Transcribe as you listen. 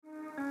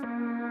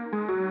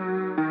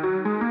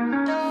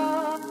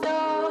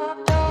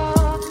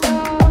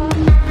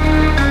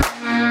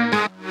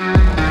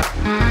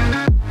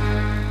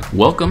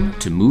Welcome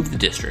to Move the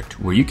District,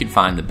 where you can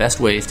find the best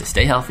ways to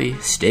stay healthy,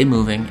 stay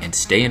moving, and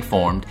stay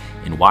informed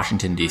in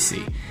Washington,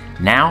 D.C.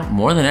 Now,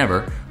 more than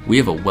ever, we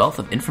have a wealth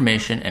of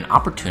information and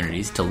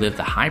opportunities to live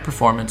the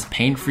high-performance,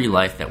 pain-free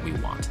life that we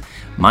want.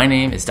 My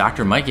name is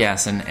Dr. Mike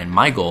Yassin, and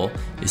my goal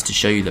is to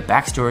show you the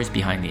backstories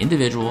behind the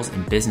individuals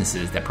and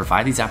businesses that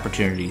provide these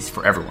opportunities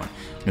for everyone,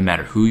 no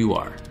matter who you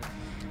are.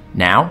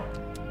 Now,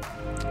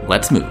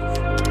 let's move.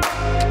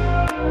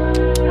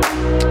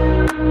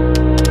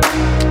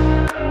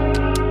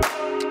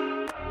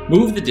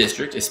 Move the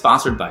District is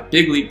sponsored by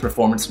Big League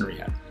Performance and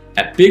Rehab.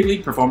 At Big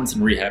League Performance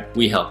and Rehab,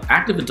 we help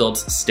active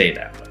adults stay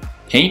that way,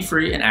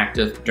 pain-free and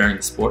active during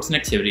the sports and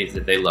activities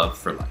that they love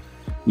for life.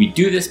 We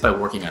do this by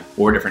working on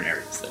 4 different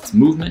areas. That's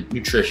movement,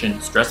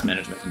 nutrition, stress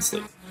management, and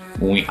sleep.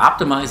 When we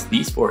optimize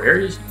these 4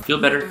 areas, you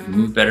feel better, you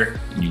move better,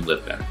 and you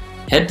live better.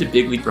 Head to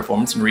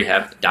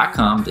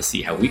bigleagueperformanceandrehab.com to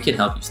see how we can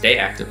help you stay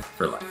active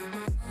for life.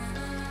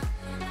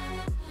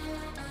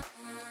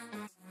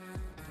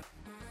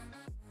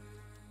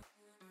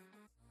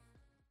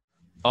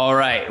 All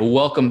right,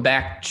 welcome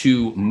back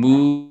to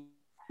Move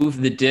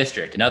the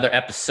District. Another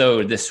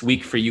episode this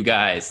week for you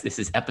guys. This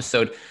is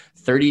episode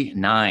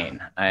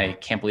 39. I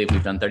can't believe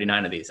we've done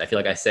 39 of these. I feel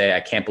like I say I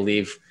can't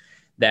believe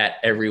that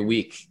every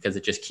week because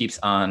it just keeps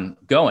on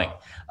going.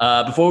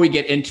 Before we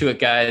get into it,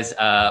 guys,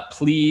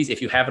 please, if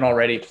you haven't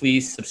already,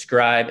 please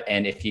subscribe.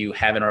 And if you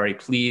haven't already,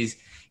 please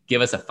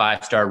give us a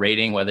 5-star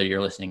rating, whether you're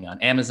listening on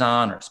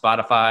Amazon or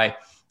Spotify,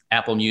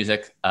 Apple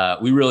Music.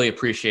 We really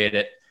appreciate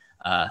it.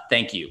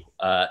 Thank you.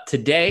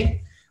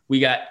 Today, we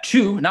got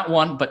 2, not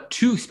 1, but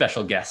 2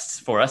 special guests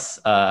for us,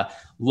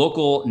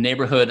 local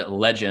neighborhood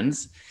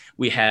legends.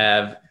 We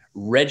have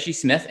Reggie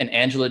Smith and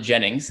Angela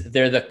Jennings.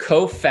 They're the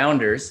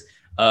co-founders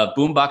of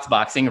Boombox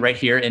Boxing right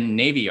here in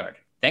Navy Yard.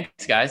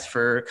 Thanks, guys,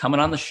 for coming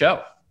on the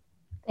show.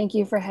 Thank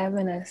you for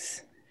having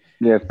us.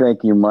 Yeah,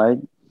 thank you, Mike.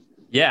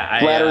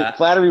 Yeah,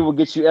 flattery will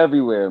get you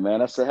everywhere, man.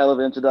 That's a hell of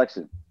an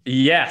introduction.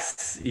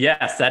 Yes,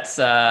 that's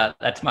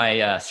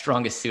my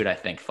strongest suit, I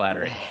think,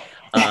 flattery.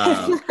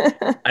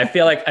 I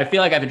feel like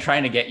I've been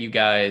trying to get you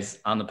guys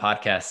on the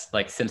podcast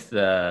like since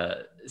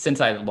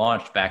I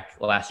launched back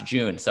last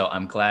June. So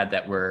I'm glad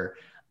that we're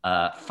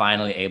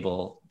finally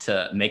able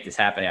to make this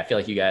happen. I feel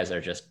like you guys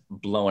are just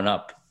blowing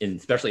up,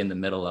 especially in the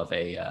middle of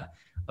a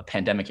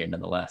pandemic here,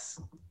 nonetheless.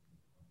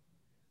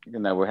 You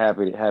know, we're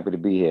happy to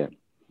be here.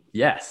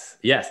 Yes.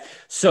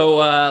 So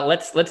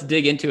let's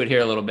dig into it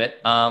here a little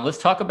bit. Let's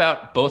talk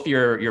about both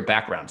your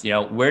backgrounds. You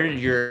know, where did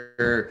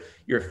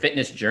your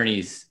fitness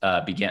journeys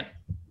begin?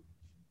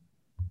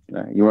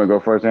 You want to go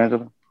first,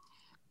 Angela?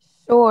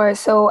 Sure.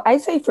 So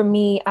I'd say for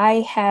me, I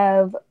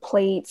have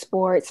played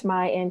sports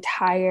my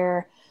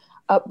entire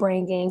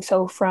upbringing.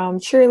 So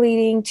from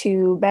cheerleading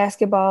to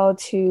basketball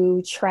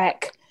to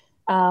track,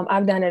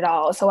 I've done it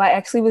all. So I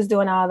actually was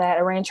doing all that.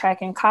 I ran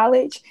track in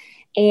college.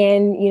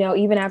 And, you know,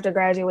 even after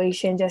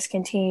graduation, just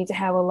continued to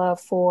have a love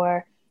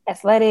for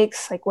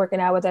athletics, like working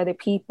out with other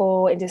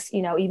people. And just,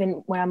 you know,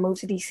 even when I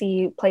moved to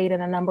DC, played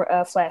in a number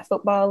of flag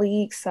football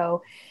leagues.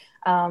 So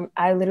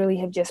I literally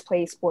have just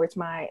played sports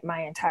my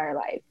entire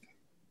life.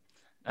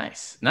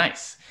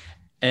 Nice.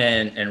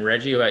 And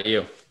Reggie, what about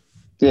you?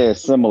 Yeah,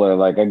 similar.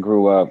 Like I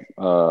grew up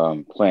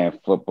playing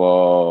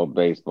football,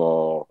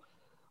 baseball,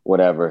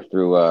 whatever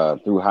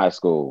through high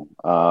school.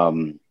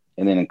 And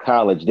then in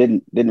college,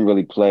 didn't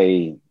really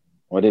play.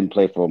 I didn't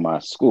play for my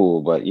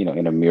school, but, you know,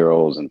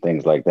 intramurals and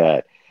things like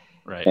that.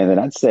 Right. And then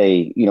I'd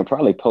say, you know,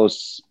 probably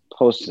post,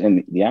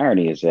 and the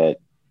irony is that,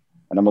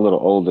 and I'm a little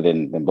older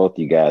than both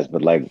you guys,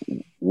 but like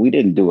we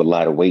didn't do a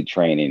lot of weight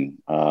training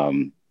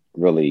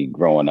really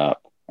growing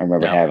up. I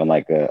remember having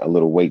like a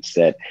little weight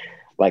set,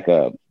 like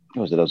what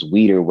was it, those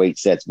Weider weight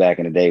sets back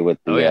in the day with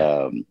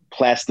the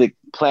plastic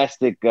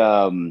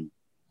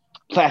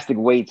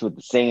weights with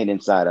the sand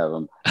inside of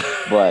them.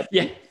 But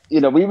yeah. You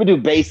know, we would do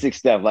basic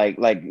stuff like,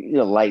 you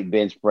know, light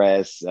bench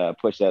press,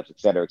 push-ups, et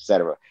cetera, et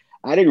cetera.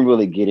 I didn't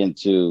really get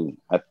into,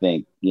 I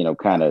think, you know,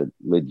 kind of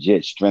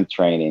legit strength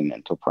training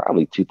until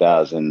probably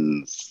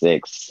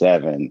 2006,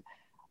 7.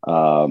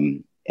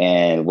 And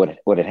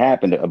what had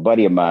happened, a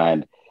buddy of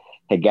mine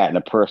had gotten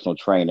a personal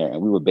trainer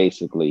and we were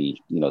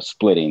basically, you know,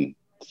 splitting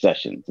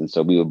sessions. And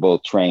so we would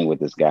both train with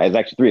this guy. It's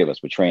actually 3 of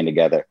us would train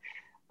together.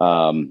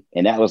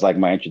 And that was like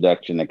my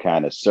introduction to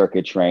kind of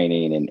circuit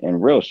training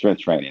and real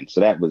strength training.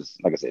 So that was,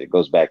 like I said, it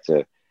goes back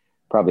to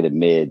probably the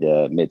mid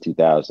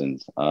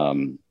 2000s.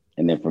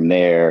 And then from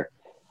there,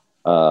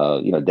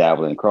 you know,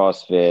 dabbled in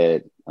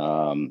CrossFit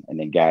and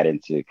then got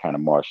into kind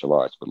of martial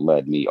arts, but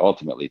led me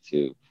ultimately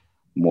to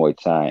Muay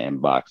Thai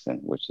and boxing,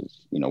 which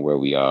is, you know, where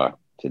we are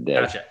today.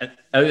 Gotcha.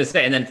 I was gonna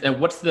say, and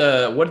then what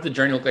did the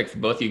journey look like for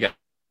both of you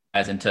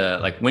guys into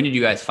like, when did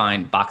you guys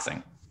find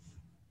boxing?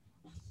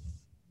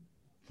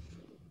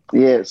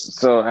 Yes.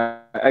 So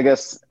I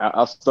guess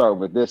I'll start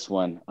with this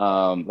one.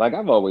 Like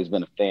I've always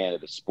been a fan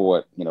of the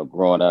sport, you know,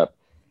 growing up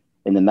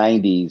in the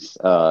 90s,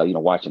 you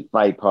know, watching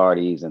fight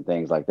parties and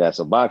things like that.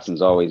 So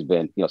boxing's always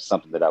been, you know,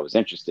 something that I was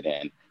interested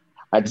in.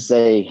 I'd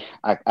say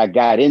I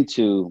got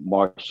into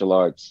martial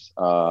arts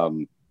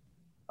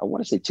I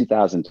want to say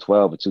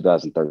 2012 or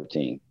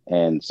 2013.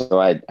 And so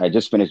I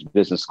just finished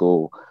business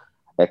school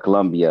at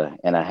Columbia,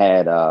 and I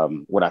had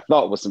what I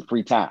thought was some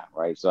free time,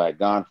 right? So I had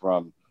gone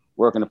from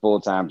working a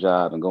full-time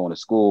job and going to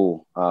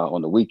school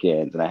on the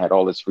weekends, and I had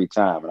all this free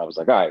time, and I was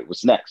like, all right,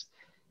 what's next?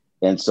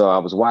 And so I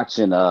was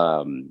watching,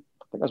 I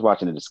think I was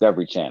watching the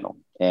Discovery Channel,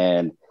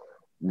 and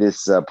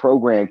this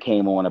program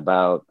came on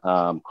about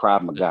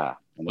Krav Maga.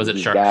 Was it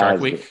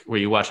Shark Week? Were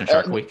you watching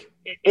Shark Week?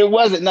 It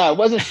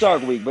wasn't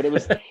Shark Week, but it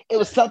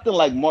was something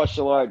like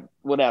martial art,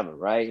 whatever,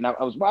 right? And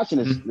I was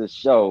watching this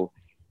show,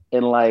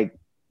 and like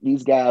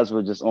these guys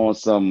were just on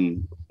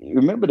some.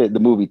 Remember the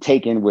movie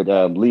Taken with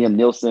Liam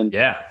Neeson?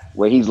 Yeah,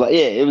 where he's like,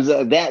 yeah, it was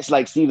that's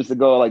like Steven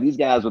Seagal. Like these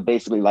guys were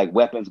basically like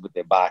weapons with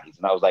their bodies,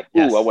 and I was like,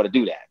 ooh, yes. I want to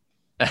do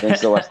that. And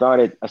so I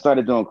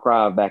started doing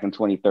Krav back in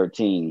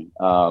 2013,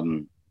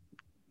 and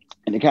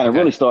it kind of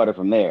really started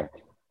from there.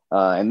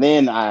 And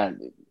then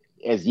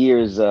as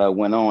years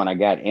went on, I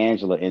got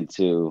Angela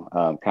into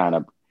kind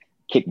of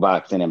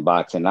kickboxing and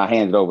boxing. I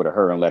handed over to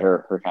her and let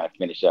her kind of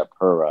finish up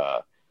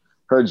her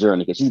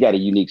journey, because she's got a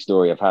unique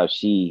story of how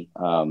she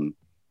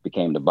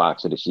became the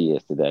boxer that she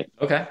is today.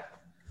 Okay.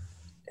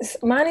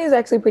 Mine is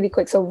actually pretty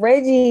quick. So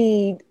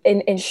Reggie,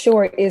 in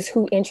short, is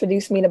who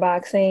introduced me to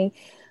boxing.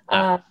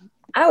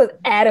 I was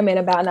adamant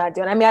about not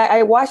doing it. I mean,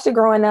 I watched it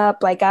growing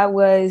up. Like I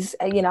was,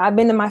 I've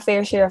been to my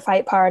fair share of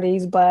fight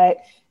parties, but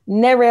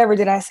never ever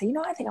did I say,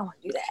 I think I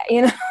want to do that.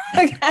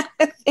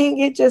 I think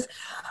it just,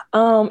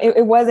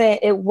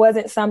 it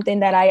wasn't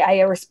something that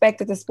I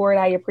respected the sport.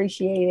 I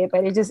appreciated,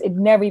 but it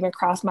never even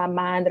crossed my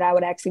mind that I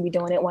would actually be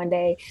doing it one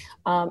day.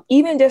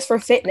 Even just for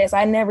fitness,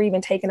 I never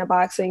even taken a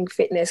boxing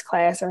fitness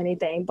class or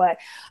anything. But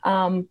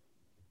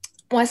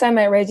once I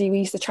met Reggie, we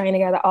used to train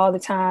together all the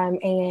time,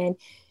 and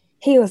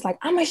he was like,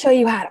 I'm going to show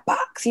you how to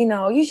box.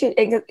 You should.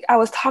 I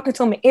was talking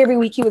to him every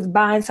week. He was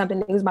buying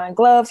something. He was buying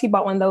gloves. He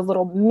bought one of those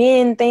little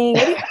men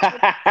things.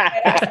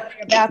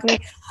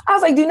 I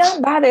was like, do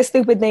not buy that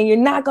stupid thing. You're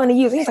not going to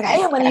use it. He's like, I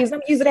am going to use it. I'm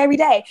going to use it every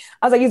day.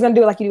 I was like, he's going to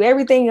do it like you do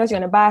everything else. You're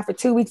going to buy it for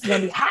 2 weeks. It's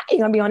going to be hot. You're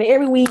going to be on it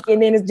every week.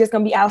 And then it's just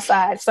going to be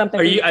outside. Something.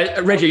 Reggie,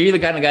 are you the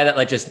kind of guy that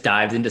like just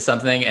dives into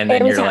something and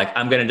then you're like,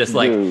 I'm going to just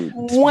like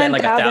spend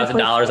like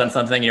 $1,000 on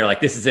something. And you're like,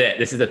 this is it.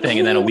 This is the thing.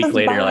 And then a week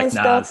later, you're like,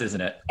 nah, this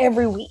isn't it.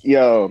 Every week.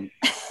 Yo,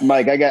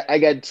 Mike, I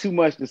got too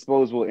much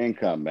disposable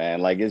income,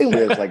 man. Like it's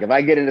just like, if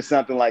I get into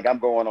something, like I'm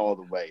going all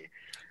the way.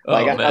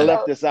 Like I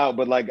left this out,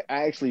 but like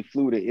I actually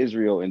flew to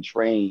Israel and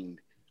trained.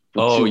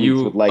 Man,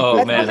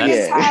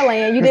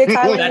 Thailand. You did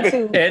Thailand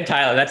too. In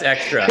Thailand, that's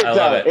extra. I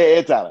love it.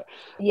 In Thailand.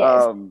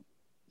 Yes.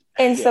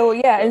 So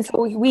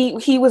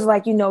he was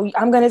like,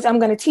 I'm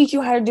gonna teach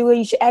you how to do it.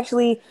 You should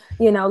actually,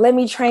 let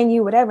me train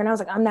you, whatever. And I was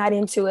like, I'm not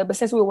into it. But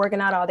since we were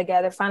working out all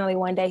together, finally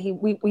one day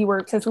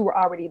since we were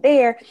already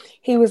there,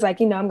 he was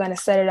like, I'm gonna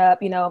set it up.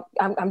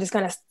 I'm just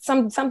gonna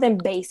something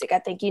basic. I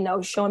think,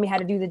 showing me how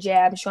to do the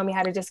jab and showing me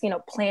how to just,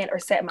 plant or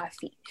set my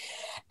feet.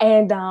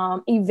 And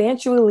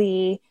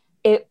eventually.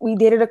 We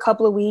did it a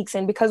couple of weeks,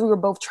 and because we were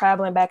both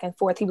traveling back and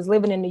forth, he was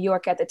living in New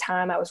York at the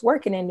time. I was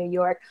working in New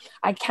York.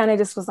 I kind of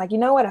just was like, you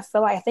know what?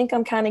 I think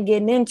I'm kind of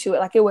getting into it.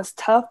 Like it was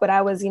tough, but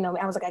I was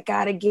like, I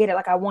gotta get it.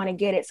 Like I want to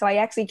get it. So I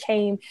actually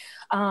came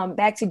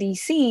back to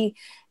DC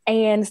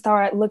and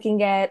started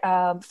looking at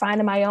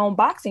finding my own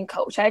boxing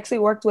coach. I actually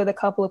worked with a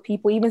couple of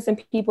people, even some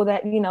people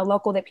that,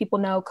 local that people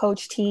know,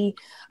 Coach T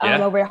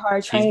over at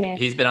Hard Training.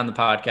 He's been on the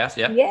podcast.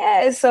 Yeah.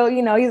 Yeah. So,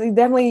 he's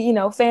definitely,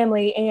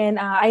 family. And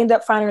I ended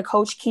up finding a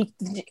coach,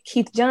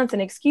 Keith Johnson,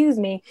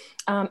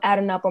 out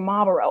in Upper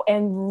Marlboro,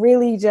 and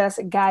really just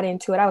got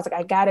into it. I was like,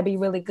 I got to be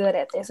really good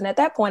at this. And at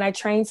that point I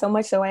trained so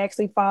much. So I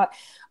actually fought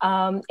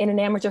in an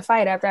amateur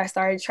fight after I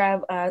started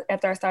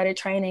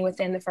training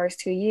within the first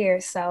 2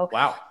 years. So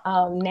wow.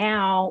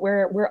 Now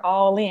we're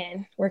all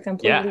in. We're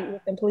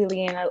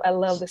completely in. I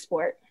love the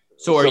sport.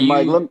 So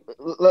Mike,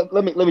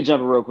 let me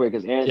jump in real quick,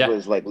 because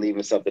Angela's like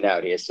leaving something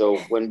out here. So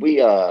when we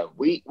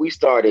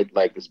started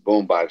like this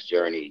boombox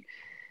journey,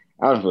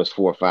 I don't know if it was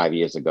 4 or 5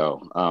 years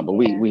ago, but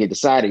we had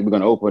decided we're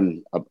going to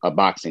open a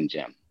boxing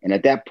gym. And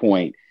at that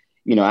point,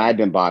 I had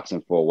been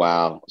boxing for a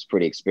while. I was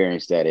pretty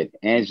experienced at it.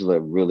 Angela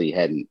really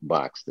hadn't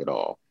boxed at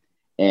all.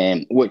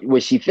 And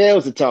what she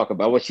fails to talk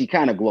about, what she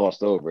kind of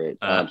glossed over it.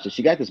 So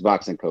she got this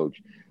boxing coach,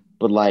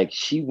 but like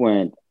she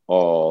went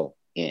all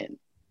in,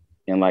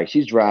 and like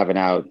she's driving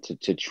out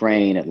to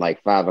train at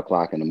like 5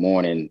 o'clock in the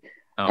morning.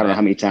 I don't know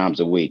how many times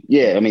a week.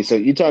 Yeah. I mean, so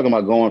you're talking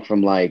about going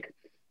from like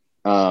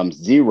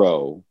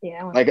zero.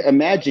 Yeah. Like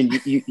imagine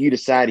you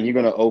decided you're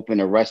going to open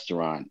a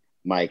restaurant,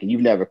 Mike, and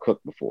you've never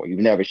cooked before. You've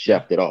never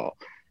chefed at all.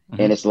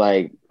 Mm-hmm. And it's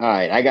like, all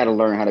right, I got to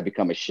learn how to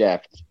become a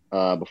chef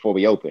before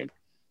we open.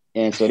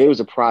 And so there was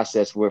a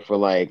process where for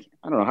like,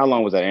 I don't know, how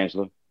long was that,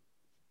 Angela?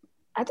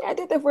 I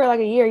did that for like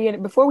a year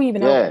before we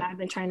even opened. I've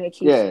been trying to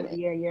keep for a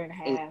year and a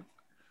half.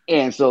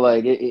 And so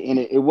like,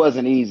 it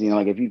wasn't easy. And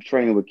like, if you've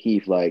trained with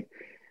Keith, like,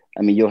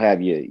 I mean, you'll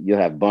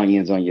have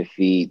bunions on your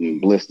feet and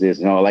blisters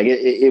and all. Like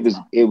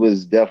it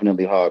was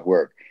definitely hard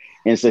work.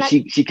 And so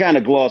she kind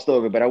of glossed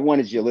over, but I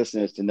wanted your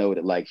listeners to know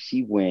that like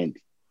she went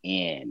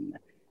in.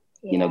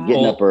 you know, Yeah.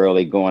 getting up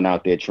early, going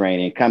out there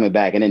training, coming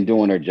back, and then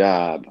doing her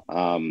job,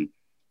 and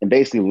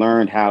basically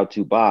learned how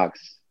to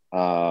box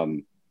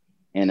in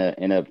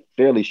a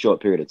fairly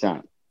short period of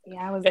time.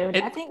 Yeah, I was there.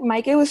 I think,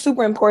 Mike, it was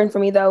super important for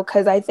me though,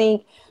 because I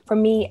think for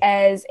me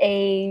as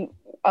a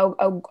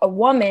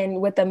woman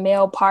with a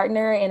male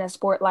partner in a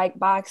sport like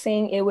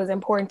boxing, it was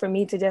important for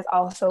me to just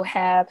also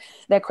have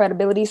that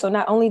credibility. So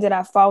not only did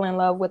I fall in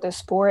love with the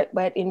sport,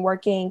 but in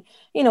working,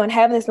 you know, and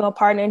having this male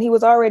partner, and he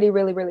was already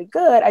really, really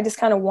good. I just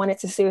kind of wanted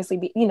to seriously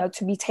be, you know,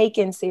 to be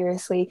taken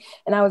seriously.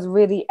 And I was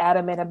really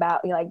adamant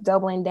about, you know, like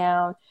doubling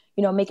down,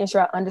 you know, making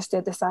sure I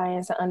understood the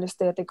science and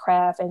understood the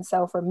craft. And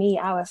so for me,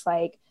 I was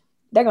like,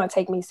 they're going to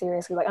take me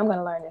seriously. Like, I'm going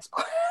to learn this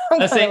sport. I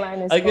was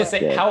gonna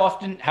say,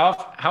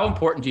 how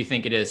important do you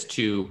think it is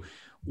to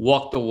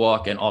walk the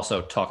walk and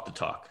also talk the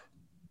talk?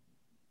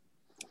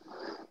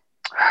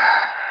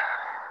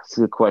 It's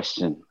a good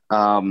question.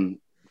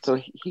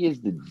 So here's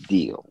the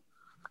deal.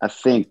 I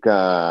think there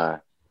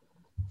are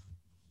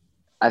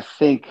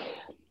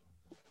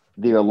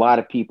a lot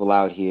of people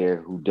out here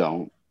who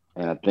don't,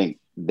 and I think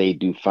they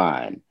do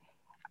fine.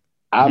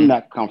 I'm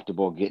not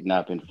comfortable getting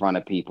up in front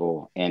of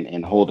people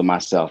and holding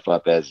myself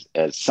up as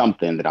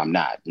something that I'm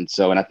not. And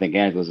I think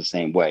Angela's the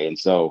same way. And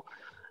so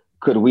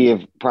could we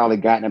have probably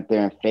gotten up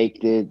there and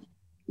faked it?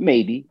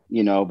 Maybe,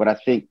 you know, but I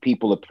think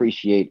people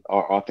appreciate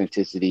our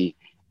authenticity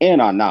and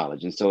our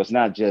knowledge. And so it's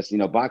not just, you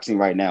know, boxing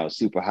right now is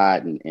super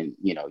hot and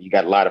you know, you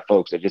got a lot of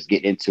folks that just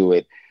get into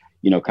it,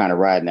 you know, kind of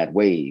riding that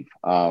wave.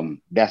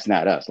 That's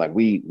not us. Like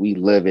we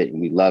live it and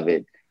we love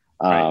it.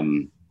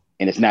 Right.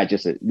 And it's not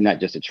just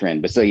a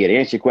trend. But so, yeah, to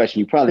answer your question,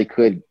 you probably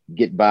could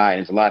get by. And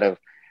there's a lot of,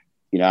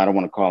 you know, I don't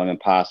want to call them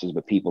imposters,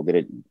 but people that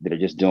are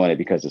just doing it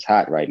because it's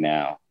hot right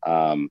now.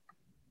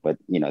 But,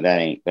 you know, that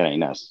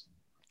ain't us.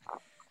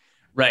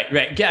 Right.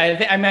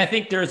 Yeah, I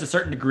think there is a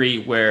certain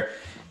degree where,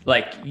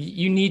 like,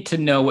 you need to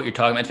know what you're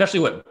talking about, especially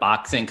with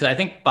boxing. Because I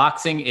think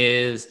boxing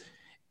it's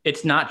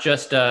not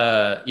just,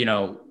 you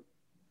know,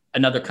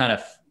 another kind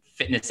of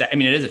fitness. I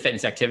mean, it is a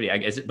fitness activity, I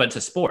guess, but it's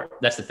a sport.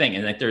 That's the thing.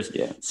 And like, there's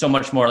so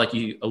much more, like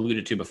you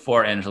alluded to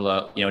before,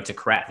 Angela, you know, it's a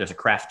craft. There's a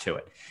craft to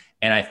it.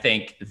 And I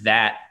think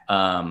that,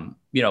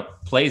 you know,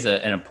 plays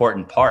an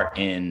important part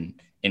in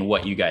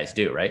what you guys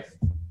do. Right.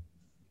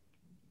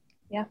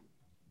 Yeah.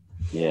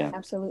 Yeah,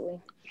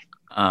 absolutely.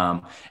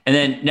 And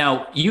then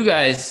now you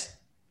guys,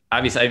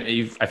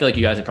 obviously I feel like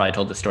you guys have probably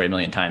told this story a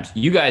million times.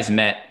 You guys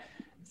met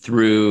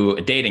through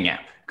a dating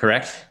app,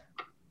 correct?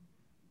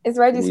 It's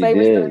Reggie's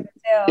favorite story to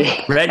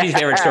tell. Reggie's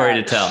favorite story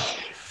to tell.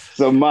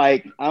 So,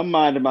 Mike, I'm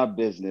minding my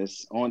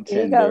business on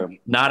Tinder.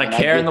 Not a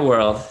care in the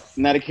world.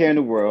 Not a care in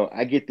the world.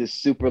 I get this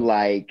super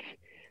like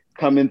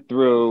coming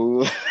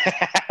through,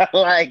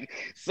 like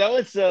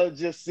so-and-so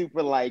just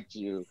super liked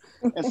you.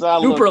 And so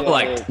I super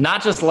liked,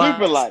 not just liked.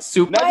 Super liked.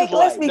 Super. Mike,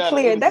 let's be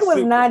clear. That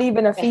was not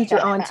even a feature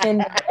on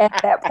Tinder at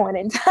that point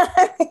in time.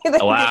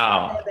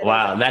 Wow.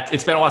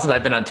 It's been a while since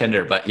I've been on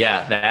Tinder, but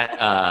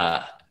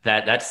yeah,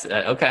 that's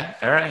okay.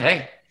 All right.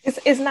 Hey.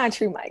 It's not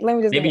true, Mike. Let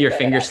me just maybe your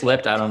finger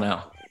slipped. I don't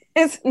know.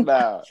 It's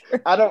no,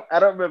 I don't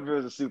remember if it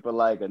was a super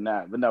like or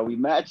not, but no, we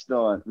matched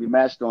on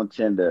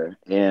Tinder,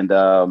 and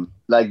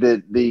like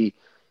the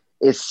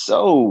it's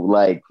so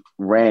like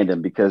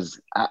random because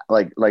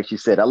like she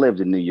said, I lived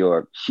in New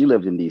York, she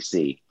lived in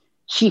DC.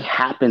 She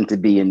happened to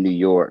be in New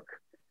York,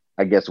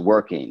 I guess,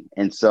 working,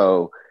 and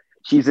so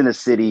she's in a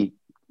city,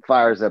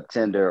 fires up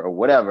Tinder or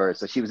whatever.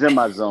 So she was in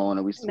my zone,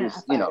 and we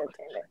you know.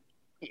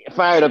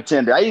 Fired up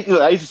Tinder. I used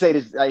to say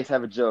this. I used to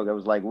have a joke. I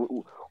was like,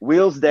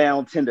 wheels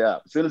down, Tinder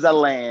up. As soon as I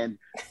land,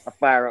 I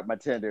fire up my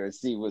Tinder and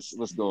see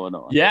what's going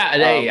on. Yeah.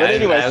 Hey, but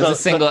anyway, I was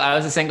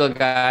a single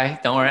guy.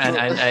 Don't worry.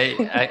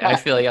 I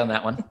feel you on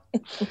that one.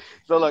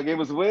 So look, it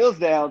was wheels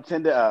down,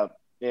 Tinder up,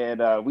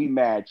 and we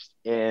matched.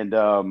 And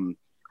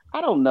I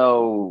don't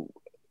know.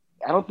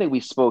 I don't think we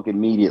spoke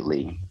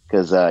immediately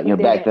because you know,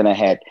 back then I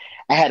had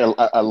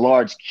a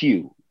large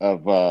queue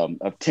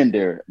of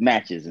Tinder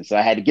matches, and so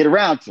I had to get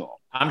around to them.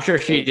 I'm sure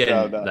she did. He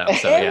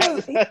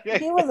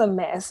was a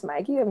mess,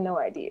 Mike. You have no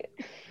idea.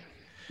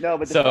 No,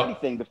 but the funny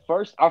thing,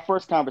 our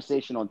first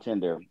conversation on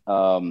Tinder,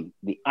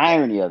 the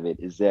irony of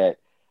it is that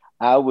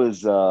I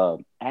was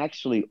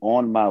actually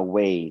on my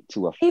way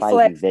to a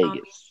fight in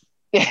Vegas.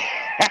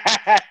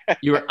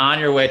 You were on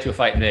your way to a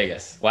fight in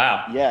Vegas.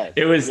 Wow. Yes.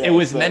 It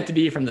was meant to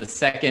be from the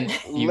second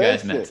you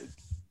guys met.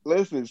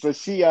 Listen, so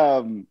she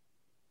and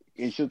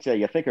she'll tell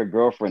you, I think her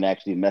girlfriend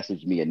actually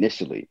messaged me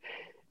initially.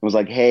 It was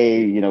like,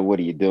 hey, you know, what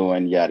are you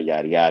doing? Yada,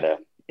 yada, yada.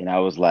 And I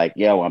was like,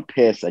 yo, I'm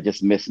pissed. I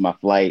just missed my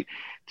flight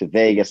to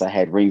Vegas. I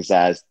had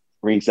ringside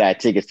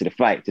tickets to the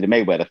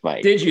Mayweather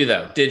fight. Did you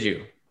though? Did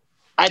you?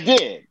 I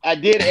did. I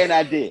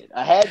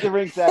had the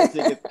ringside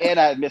tickets and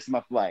I missed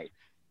my flight.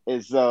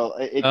 And so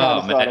it kind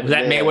of started. Was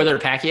that Mayweather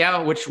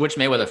Pacquiao? Which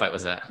Mayweather fight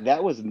was that?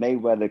 That was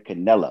Mayweather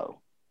Canelo.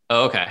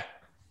 Oh, okay.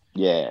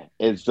 Yeah.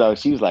 And so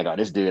she was like, "Oh,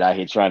 this dude out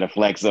here trying to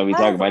flex on me, I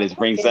talking was about like, his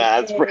who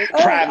ringside cares?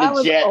 I private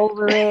was jet."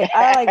 over it.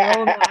 I like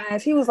rolled my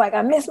eyes. He was like,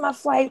 I missed my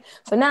flight.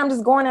 So now I'm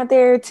just going out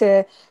there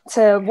to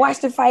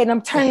watch the fight and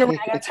I'm turning around.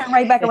 I got to turn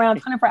right back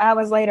around 24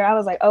 hours later. I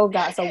was like, oh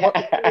God. So what,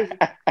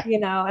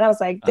 and I was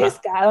like, this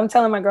guy, I'm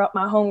telling my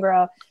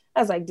homegirl, I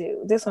was like,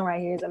 dude, this one right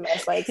here is a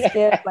mess. Like,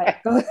 skip,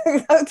 like, go to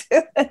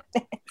the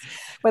next.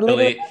 But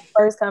literally, our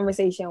first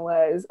conversation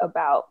was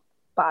about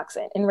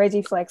boxing and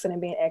Reggie flexing and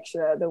being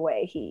extra the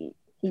way he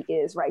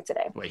is right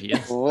today. Wait, he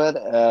is.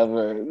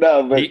 Whatever.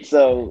 No, but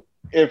so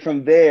and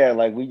from there,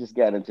 like we just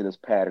got into this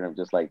pattern of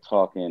just like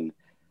talking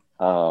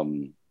all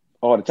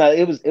the time.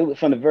 It was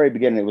from the very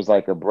beginning, it was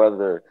like a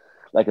brother,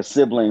 like a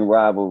sibling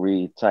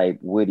rivalry type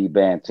witty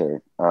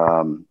banter.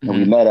 And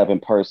we met up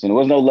in person. There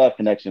was no love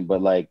connection,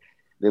 but like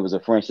there was a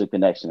friendship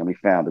connection, and we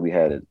found that we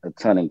had a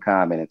ton in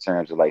common in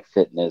terms of like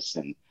fitness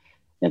and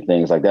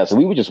things like that. So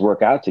we would just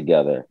work out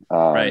together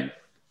right.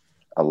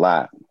 a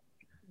lot.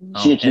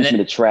 She introduced me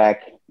to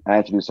track. I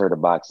introduced her to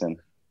boxing.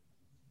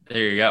 There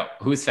you go.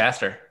 Who's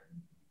faster?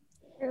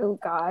 Oh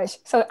gosh.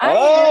 So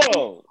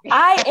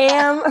I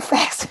am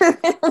faster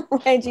than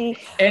Reggie.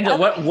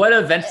 Angela, what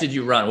events did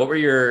you run? What were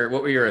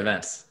your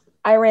events?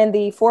 I ran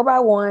the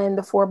 4x1,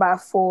 the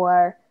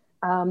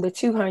 4x4, the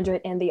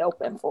 200, and the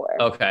open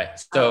 4. Okay.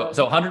 So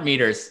 100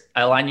 meters.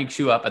 I line you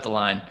two up at the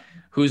line.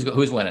 Who's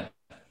winning?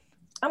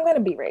 I'm gonna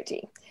beat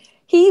Reggie.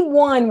 He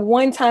won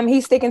one time.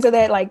 He's sticking to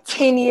that like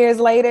 10 years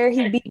later.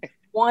 He beat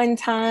one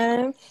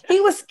time. He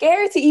was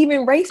scared to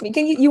even race me.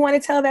 Can you want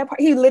to tell that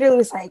part? He literally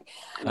was like,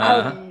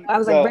 I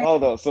was like,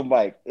 hold on. So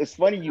Mike, it's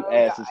funny you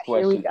asked this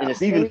question, and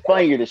it's even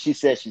funnier that she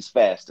said she's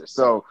faster.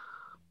 So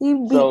he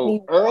beat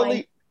me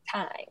one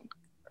time.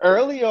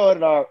 Early on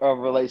in our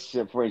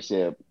relationship,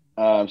 friendship,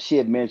 she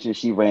had mentioned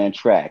she ran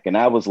track, and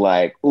I was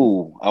like,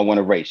 "Ooh, I want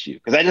to race you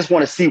because I just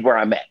want to see where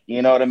I'm at."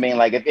 You know what I mean?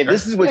 Like if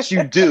this is what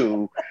you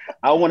do,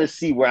 I want to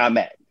see where I'm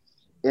at.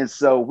 And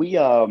so we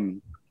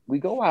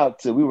go out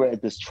to, we were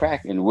at this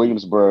track in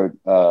Williamsburg,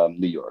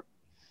 New York.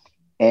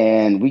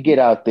 And we get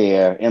out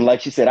there. And like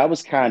she said, I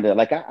was kind of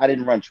like, I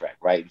didn't run track,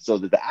 right? So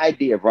the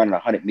idea of running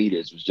 100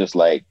 meters was just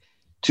like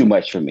too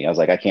much for me. I was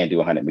like, I can't do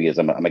 100 meters.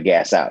 I'm a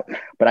gas out,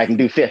 but I can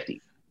do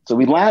 50. So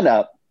we line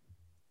up.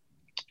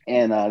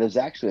 And there's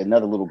actually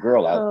another little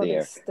girl out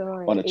there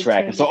on the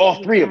track. And so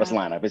all three of us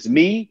line up. It's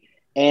me,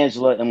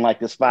 Angela, and like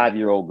this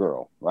 5-year-old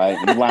girl, right?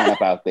 And we line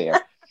up out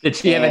there. Did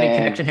she have any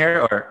connection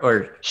here,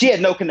 or she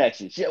had no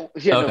connection? She had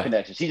no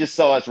connection. She just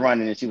saw us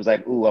running, and she was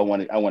like, "Ooh, I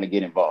want to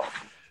get involved."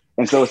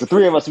 And so it's the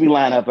three of us. We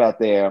line up out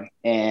there,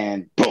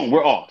 and boom,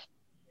 we're off.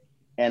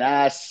 And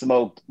I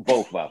smoked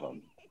both of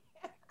them.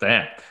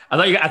 Damn, I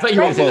thought you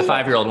were going to say the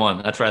 5-year-old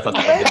one. That's where I thought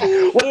that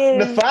was. Well,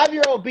 the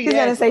 5-year-old beat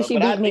Angela, say she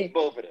beat me.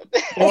 Both of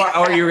them.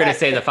 or you were going to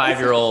say the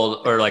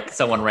 5-year-old, or like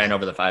someone ran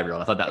over the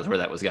 5-year-old. I thought that was where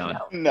that was going.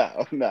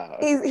 No.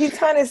 He's just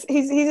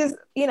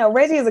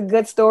Reggie is a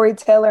good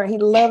storyteller, and he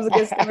loves a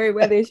good story,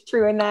 whether it's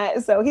true or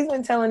not. So he's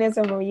been telling this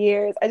for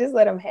years. I just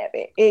let him have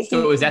it.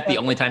 So was that the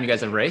only time you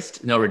guys have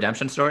raced? No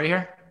redemption story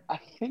here? I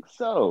think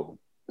so.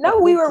 No,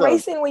 we were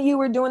racing when you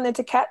were doing the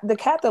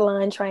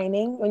decathlon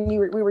training, when we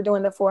were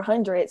doing the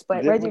 400s,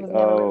 but Reggie was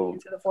never really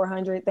into the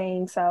 400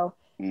 thing. So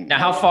now,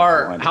 how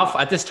far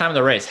at this time of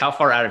the race, how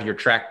far out of your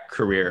track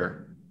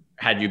career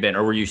had you been,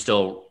 or were you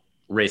still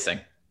racing?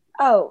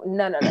 Oh,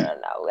 no.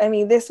 I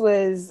mean, this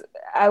was,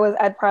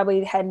 I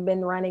probably hadn't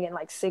been running in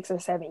like 6 or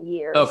 7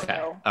 years. Okay.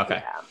 So,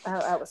 Okay. Yeah,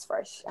 I was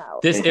fresh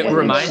out. It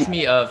reminds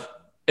me of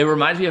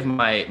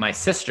my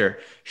sister.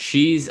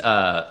 She was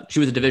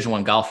a Division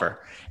I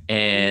golfer,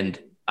 and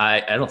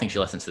I don't think she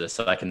listens to this,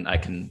 so I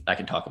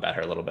can talk about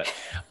her a little bit.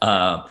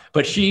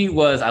 But she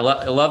was, I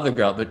love the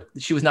girl, but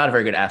she was not a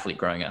very good athlete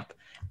growing up.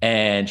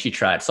 And she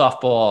tried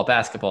softball,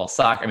 basketball,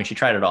 soccer. I mean, she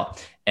tried it all.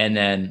 And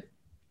then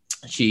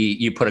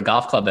you put a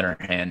golf club in her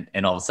hand,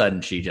 and all of a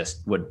sudden she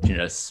just would,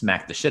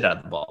 smack the shit out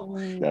of the ball.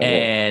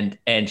 And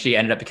she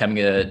ended up becoming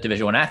a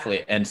Division I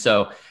athlete. And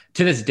so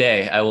to this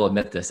day, I will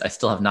admit this, I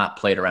still have not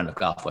played a round of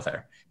golf with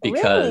her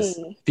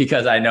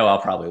because I know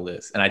I'll probably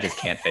lose, and I just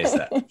can't face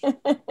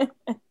that.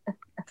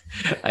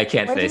 I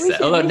can't face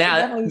that. Although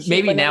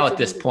maybe now at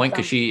this point,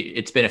 because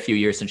it's been a few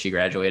years since she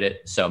graduated,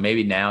 so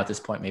maybe now at this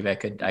point, maybe I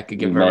could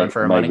give her a run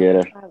for her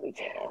money.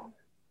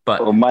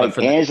 But Mike,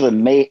 Angela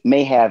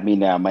may have me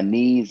now. My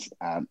knees,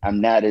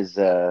 I'm not as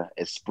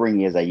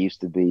springy as I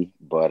used to be,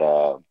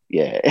 but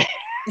yeah.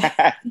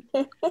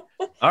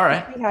 All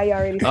right. How you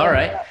already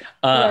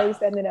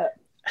setting it up.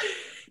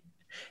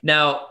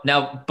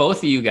 Now, both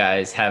of you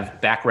guys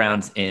have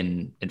backgrounds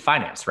in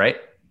finance, right?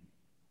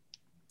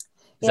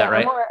 Is that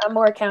right? I'm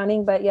more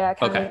accounting, but yeah,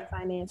 accounting and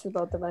finance for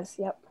both of us.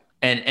 Yep.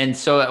 And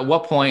so at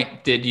what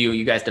point did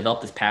you guys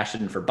develop this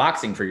passion for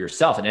boxing for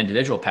yourself, an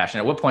individual passion?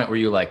 At what point were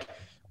you like,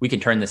 we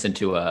can turn this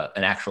into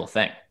an actual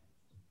thing?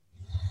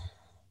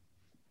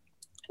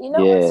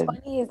 What's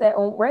funny is that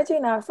when Reggie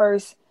and I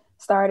first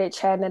started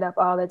chatting it up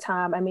all the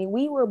time, I mean,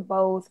 we were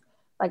both,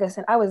 like I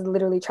said, I was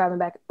literally traveling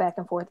back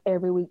and forth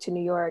every week to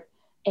New York,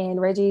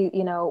 and Reggie,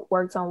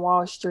 worked on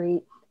Wall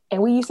Street.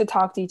 And we used to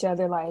talk to each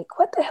other like,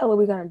 what the hell are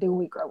we going to do when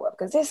we grow up?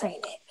 Because this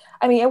ain't it.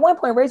 I mean, at one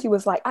point, Reggie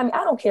was like, I mean,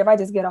 I don't care if I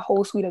just get a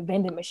whole suite of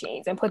vending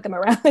machines and put them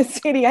around the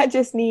city. I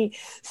just need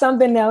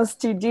something else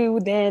to do.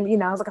 Then, you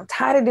know, I was like, I'm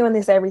tired of doing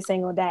this every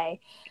single day.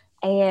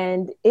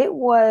 And it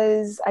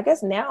was, I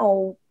guess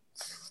now,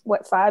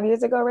 what, 5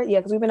 years ago, right? Yeah,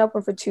 because we've been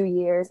open for 2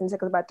 years and it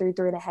took us about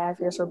 3.5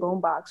 years for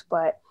Boombox.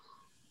 But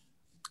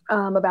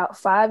about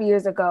 5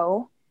 years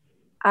ago,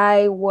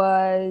 I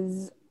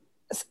was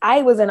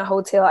in a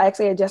hotel. I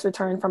actually had just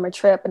returned from a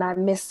trip and I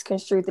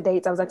misconstrued the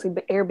dates. I was actually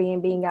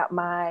Airbnb-ing out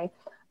my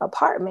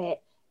apartment.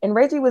 And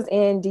Reggie was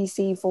in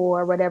DC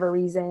for whatever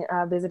reason,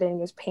 visiting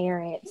his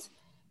parents.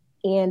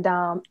 And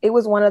it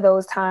was one of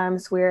those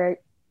times where,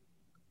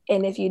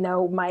 and if you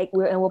know Mike,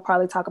 and we'll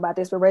probably talk about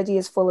this, but Reggie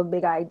is full of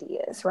big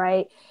ideas,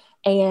 right?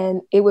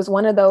 And it was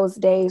one of those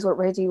days where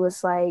Reggie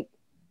was like,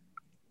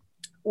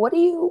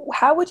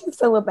 how would you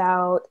feel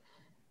about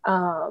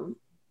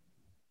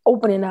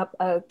opening up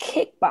a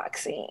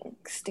kickboxing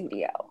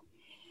studio?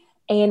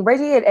 And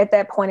Reggie at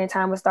that point in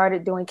time was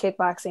started doing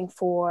kickboxing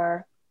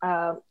for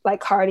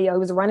like cardio. He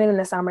was running in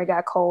the summer, it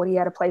got cold. He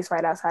had a place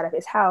right outside of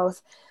his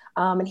house.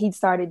 And he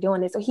started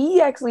doing it. So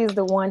he actually is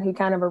the one who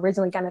kind of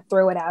originally kind of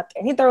threw it out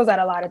there. He throws out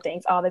a lot of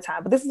things all the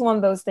time, but this is one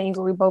of those things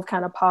where we both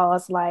kind of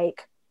pause,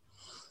 like,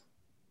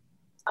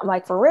 I'm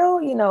like, for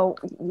real, you know,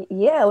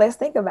 yeah, let's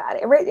think about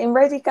it. And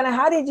Reggie, kind of,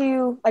 how did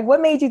you, like, what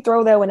made you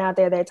throw that one out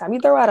there that time? You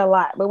throw out a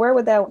lot, but where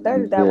did that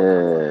one come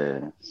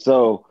from?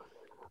 So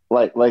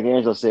like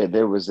Angela said,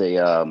 there's a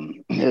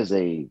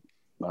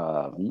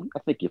I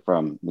think you're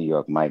from New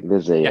York, Mike.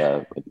 There's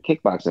a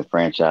kickboxing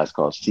franchise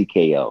called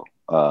CKO.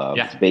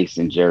 It's based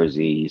in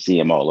Jersey. You see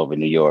them all over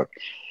New York.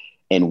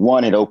 And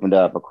one had opened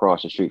up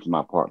across the street from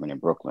my apartment in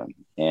Brooklyn.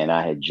 And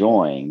I had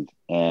joined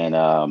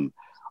and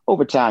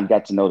over time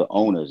got to know the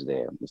owners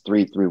there. There's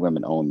three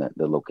women own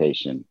the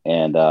location.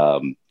 And,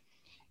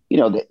 you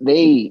know,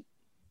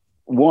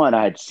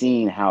 I had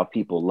seen how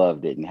people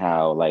loved it and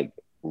how like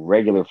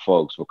regular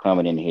folks were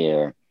coming in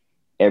here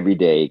every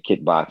day,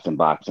 kickboxing,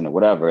 boxing, or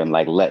whatever, and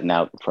like letting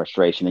out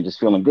frustration and just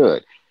feeling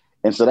good.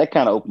 And so that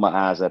kind of opened my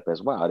eyes up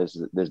as well.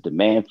 There's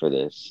demand for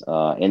this.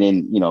 And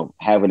then, you know,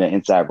 having an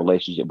inside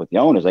relationship with the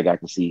owners, I got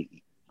to see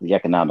the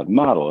economic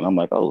model. And I'm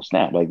like, oh,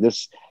 snap, like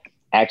this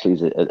actually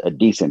is a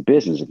decent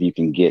business if you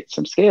can get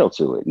some scale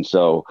to it. And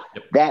so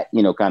that,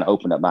 you know, kind of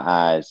opened up my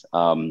eyes.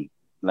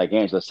 Like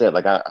Angela said,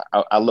 like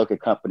I look at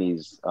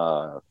companies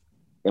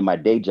in my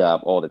day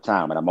job all the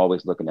time, and I'm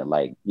always looking at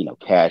like, you know,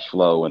 cash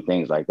flow and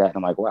things like that. And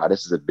I'm like, wow,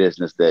 this is a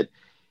business that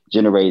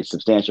generates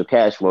substantial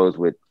cash flows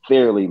with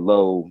fairly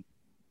low,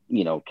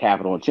 you know,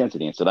 capital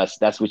intensity. And so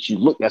that's what you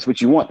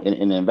want in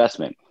an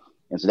investment.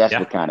 And so that's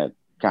what kind of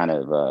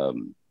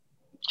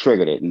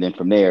triggered it. And then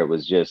from there, it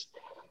was just,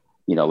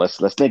 you know, let's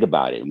think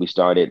about it. And we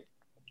started,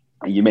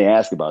 and you may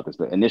ask about this,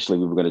 but initially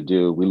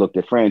we looked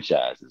at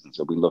franchises. And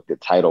so we looked at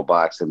Title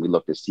Box and we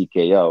looked at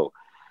CKO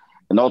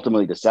and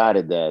ultimately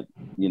decided that,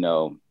 you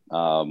know,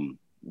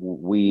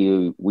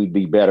 we'd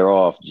be better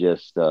off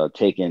just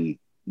taking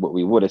what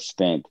we would have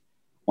spent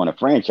on a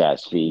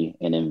franchise fee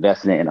and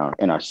investing it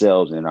in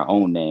ourselves and in our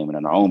own name and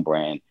in our own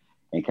brand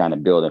and kind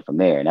of building from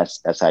there. And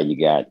that's how you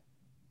got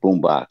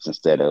Boombox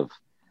instead of,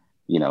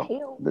 you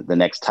know, the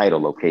next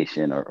Title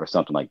location or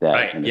something like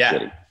that in the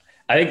city.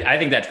 I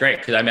think that's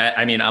great. Cause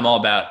I mean, I'm all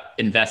about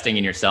investing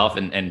in yourself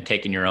and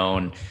taking your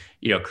own,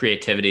 you know,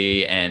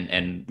 creativity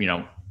and, you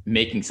know,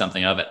 making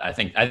something of it. I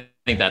think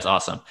that's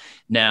awesome.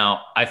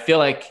 Now I feel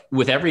like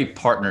with every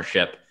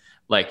partnership,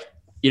 like,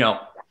 you know,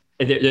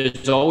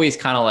 there's always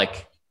kind of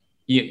like,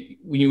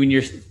 when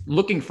you're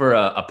looking for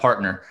a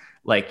partner,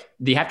 like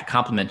they have to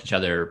complement each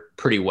other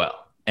pretty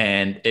well.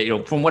 And you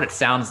know, from what it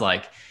sounds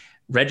like,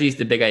 Reggie's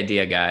the big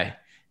idea guy,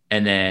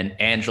 and then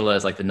Angela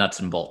is like the nuts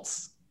and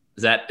bolts.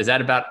 Is that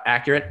about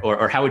accurate,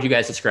 or how would you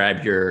guys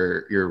describe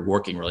your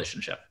working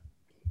relationship?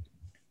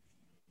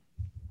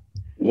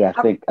 Yeah,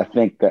 I think.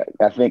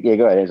 Yeah,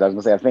 go ahead. I was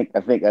gonna say,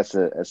 I think that's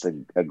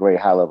a great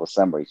high level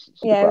summary.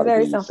 Yeah,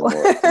 very simple.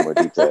 Some more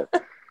detail.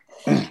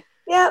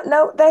 Yeah,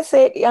 no, that's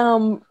it.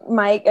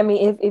 Mike, I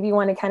mean, if you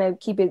want to kind of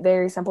keep it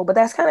very simple, but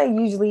that's kind of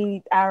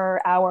usually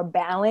our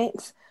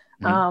balance,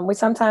 which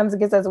sometimes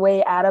gets us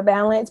way out of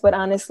balance, but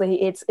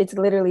honestly, it's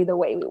literally the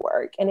way we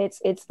work. And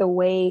it's the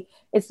way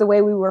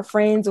we were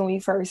friends when we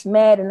first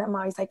met. And I'm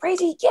always like,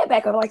 Reggie, get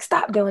back up, like,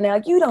 stop doing that.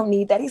 Like, you don't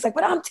need that. He's like,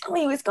 but I'm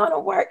telling you, it's going to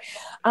work.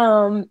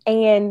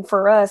 And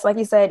for us, like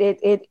you said,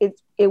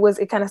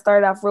 it kind of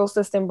started off real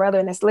sister and brother.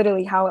 And that's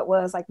literally how it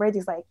was. Like,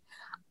 Reggie's like,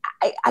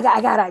 I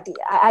got an idea.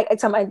 I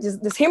tell him,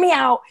 just hear me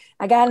out.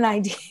 I got an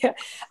idea.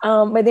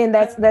 But then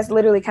that's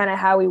literally kind of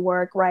how we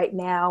work right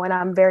now. And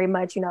I'm very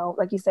much, you know,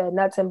 like you said,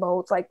 nuts and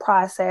bolts, like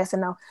process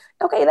and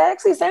okay, that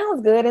actually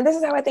sounds good. And this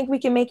is how I think we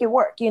can make it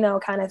work, you know,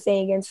 kind of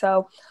thing. And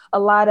so a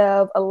lot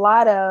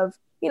of,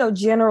 you know,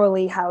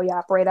 generally how we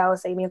operate, I would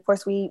say, I mean, of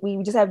course we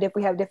just have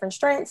different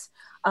strengths.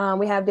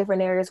 We have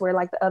different areas where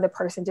like the other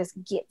person just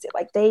gets it.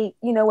 Like they,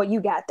 you know what,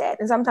 you got that.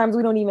 And sometimes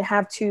we don't even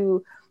have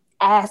to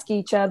ask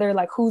each other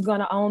like who's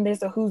going to own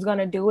this or who's going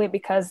to do it,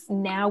 because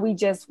now we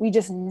just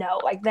know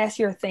like that's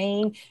your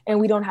thing, and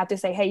we don't have to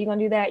say, hey, you're going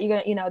to do that, you're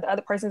going to, you know, the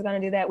other person's going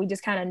to do that. We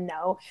just kind of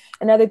know.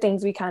 And other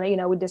things we kind of, you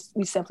know,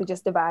 we simply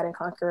just divide and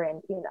conquer,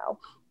 and you know,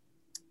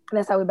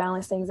 that's how we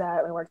balance things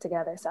out and work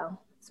together. So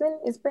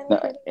it's been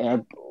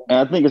and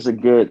I think it's a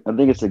good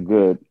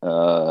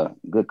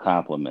good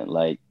compliment.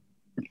 Like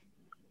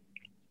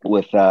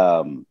with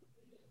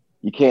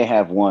you can't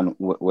have one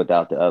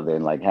without the other,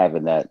 and like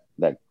having that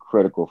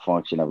critical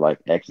function of like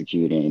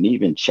executing and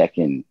even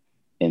checking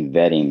and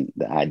vetting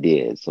the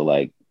ideas. So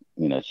like,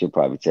 you know, she'll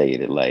probably tell you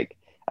that like,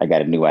 I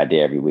got a new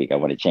idea every week. I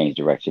want to change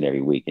direction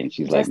every week. And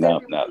she's like, no,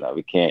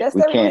 we can't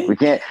do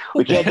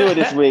it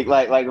this week.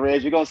 Like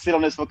Reg, you're going to sit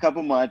on this for a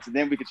couple months and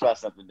then we can try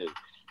something new.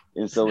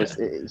 And so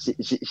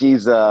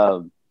she's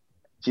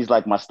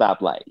like my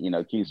stoplight, you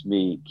know, keeps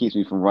me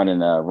from running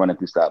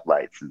through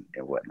stoplights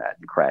and whatnot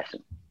and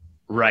crashing.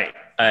 Right.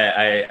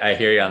 I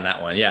hear you on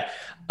that one. Yeah.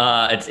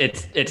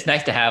 It's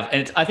nice to have,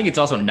 and I think it's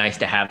also nice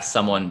to have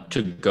someone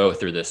to go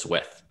through this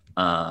with.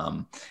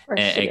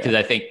 Because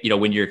I think, you know,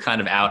 when you're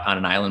kind of out on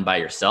an island by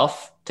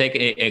yourself,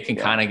 it can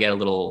kind of get a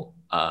little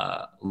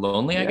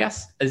lonely, I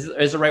guess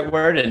is the right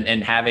word.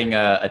 And having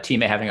a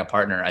teammate, having a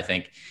partner, I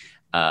think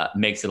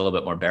makes it a little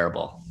bit more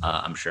bearable.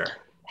 I'm sure.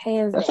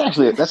 That's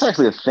actually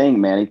a thing,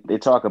 man. They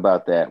talk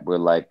about that where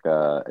like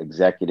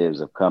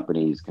executives of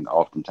companies can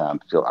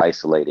oftentimes feel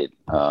isolated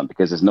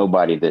because there's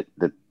nobody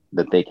that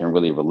they can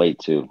really relate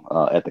to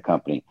at the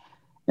company.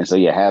 And so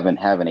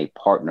having a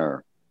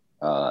partner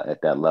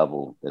at that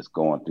level that's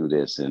going through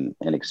this and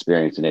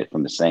experiencing it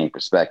from the same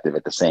perspective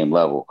at the same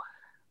level,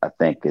 I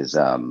think is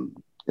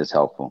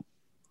helpful.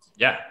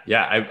 Yeah.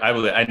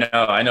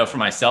 I know for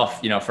myself,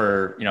 you know,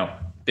 for, you know,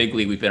 Big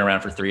League, we've been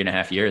around for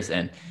 3.5 years,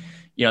 and,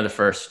 you know, the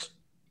first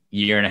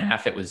year and a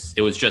half, it was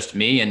just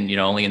me. And, you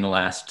know, only in the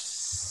last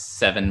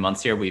 7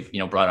 months here, we've, you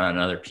know, brought on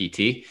another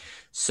PT.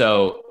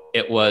 So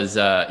it was,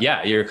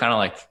 you're kind of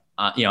like,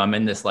 you know, I'm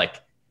in this like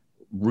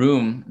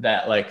room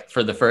that like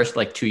for the first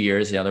like 2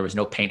 years, you know, there was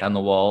no paint on the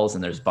walls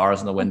and there's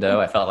bars in the window.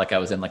 I felt like I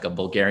was in like a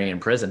Bulgarian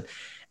prison,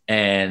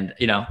 and,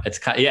 you know, it's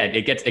kind of,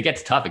 it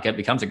gets tough. It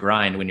becomes a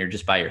grind when you're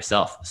just by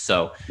yourself.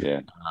 So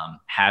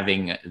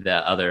having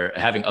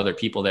other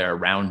people there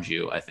around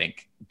you, I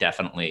think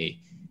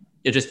definitely,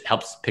 it just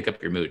helps pick up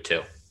your mood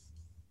too.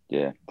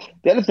 Yeah.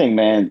 The other thing,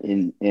 man,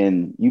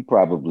 and you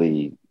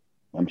probably,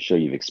 I'm sure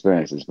you've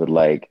experienced this, but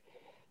like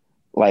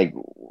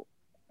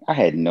I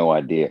had no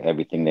idea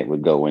everything that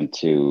would go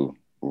into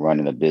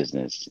running a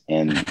business.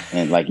 And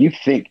like you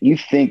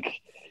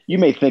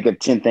may think of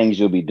 10 things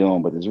you'll be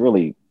doing, but there's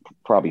really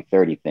probably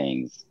 30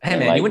 things. Hey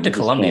man, like, you went to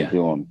Columbia.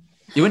 You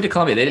went to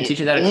Columbia. They didn't teach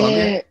you that at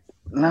Columbia?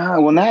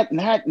 No, well, not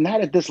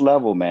at this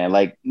level, man.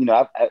 Like, you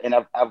know,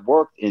 I've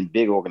worked in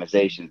big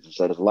organizations, and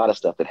so there's a lot of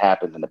stuff that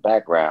happens in the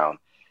background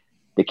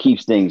that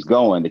keeps things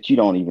going that you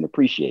don't even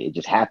appreciate. It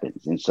just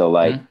happens. And so,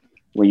 like,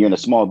 when you're in a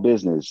small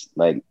business,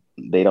 like,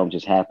 they don't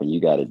just happen. You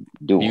got to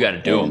do them. You got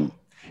to do them.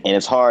 And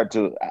it's hard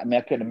to. I mean,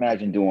 I couldn't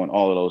imagine doing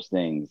all of those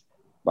things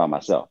by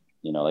myself.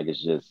 You know, like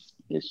it's just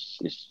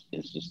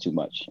too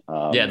much.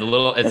 The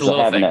little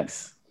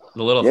things.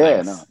 The little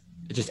things. No.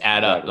 It just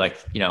add up, like,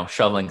 you know,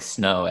 shoveling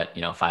snow at,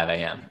 you know, 5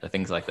 a.m. The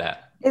things like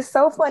that. It's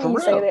so funny you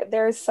say that.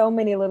 There's so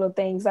many little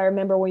things. I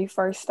remember when you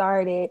first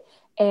started,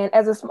 and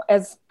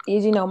as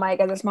you know, Mike,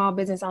 as a small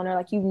business owner,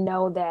 like, you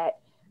know that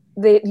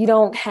you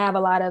don't have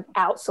a lot of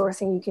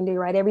outsourcing you can do,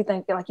 right?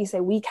 Everything, like you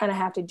said, we kind of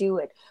have to do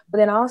it. But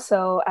then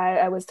also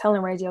I was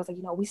telling Reggie, I was like,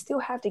 you know, we still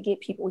have to get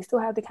people. We still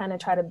have to kind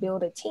of try to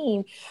build a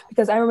team,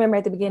 because I remember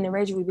at the beginning,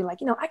 Reggie would be like,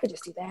 you know, I could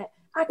just do that.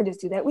 I could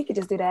just do that. We could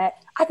just do that.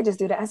 I could just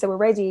do that. I said, well,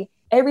 Reggie,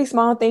 every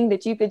small thing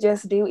that you could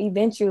just do,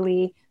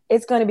 eventually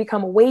it's going to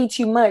become way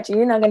too much. And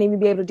you're not going to even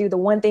be able to do the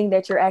one thing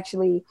that you're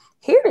actually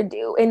here to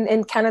do.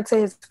 And kind of to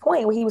his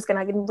point, where he was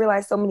going to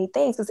realize so many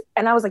things.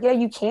 And I was like, yeah,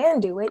 you can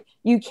do it.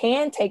 You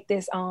can take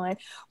this on.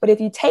 But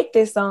if you take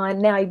this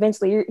on, now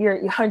eventually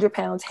you're 100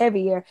 pounds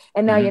heavier.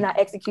 And now you're not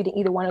executing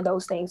either one of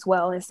those things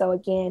well. And so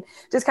again,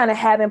 just kind of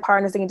having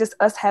partners and just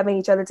us having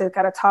each other to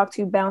kind of talk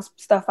to, bounce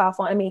stuff off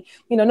on. I mean,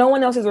 you know, no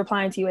one else is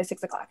replying to you at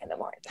 6 o'clock in the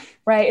morning,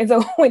 right? And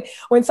so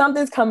when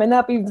something's coming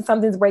up, even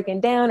something's breaking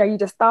down, or you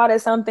just thought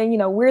of something, you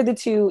know, we're the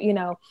two, you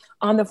know,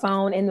 on the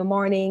phone in the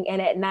morning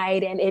and at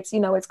night, and it's, you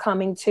know, it's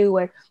coming to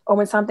it. Or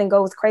when something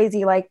goes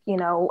crazy, like, you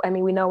know, I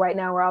mean, we know right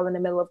now we're all in the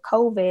middle of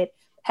COVID,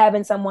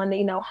 having someone that,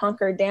 you know,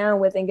 hunker down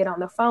with and get on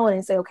the phone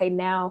and say, okay,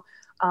 now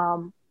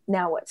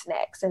what's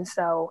next? And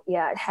so,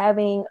 yeah,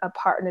 having a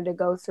partner to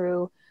go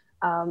through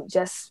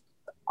just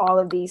all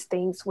of these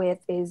things with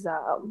is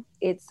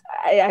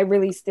I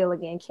really still,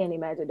 again, can't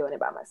imagine doing it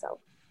by myself.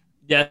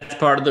 Yeah, it's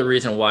part of the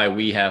reason why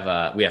we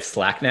have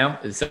Slack now,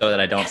 is so that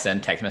I don't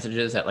send text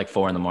messages at like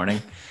 4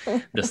 a.m.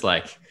 Just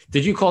like,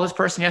 did you call this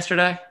person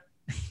yesterday?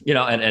 You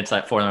know, and it's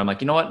like 4 a.m. I'm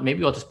like, you know what?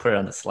 Maybe I'll just put it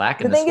on the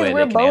Slack, and this way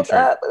they can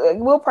answer.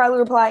 We'll probably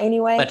reply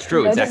anyway. That's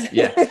true. You know,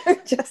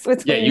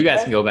 exactly. You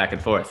guys can go back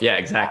and forth. Yeah,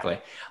 exactly.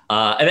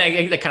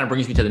 And that kind of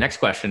brings me to the next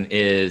question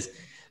is,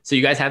 so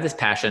you guys have this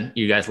passion,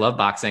 you guys love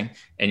boxing,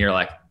 and you're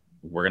like,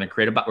 we're going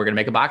to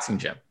make a boxing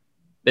gym.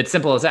 It's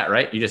simple as that,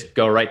 right? You just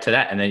go right to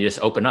that and then you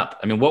just open up.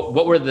 I mean,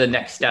 what were the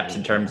next steps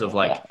in terms of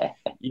like,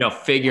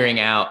 figuring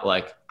out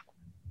like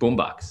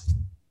Boombox?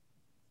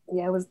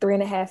 Yeah, it was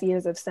 3.5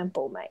 years of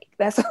simple, Mike.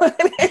 That's what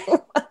it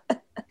was.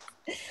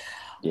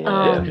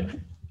 Yeah.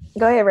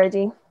 Go ahead,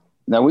 Reggie.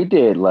 Now we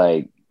did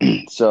like,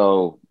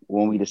 so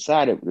when we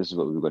decided this is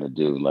what we were going to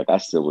do, like I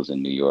still was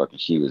in New York and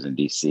she was in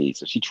DC.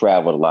 So she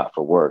traveled a lot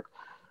for work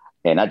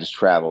and I just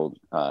traveled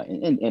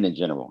in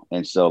general.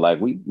 And so like,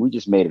 we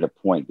just made it a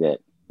point that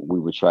we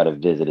would try to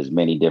visit as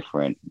many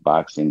different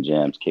boxing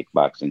gyms,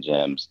 kickboxing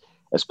gyms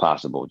as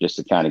possible, just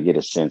to kind of get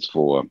a sense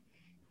for,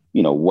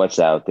 what's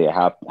out there,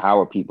 how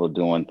are people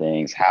doing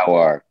things, how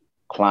are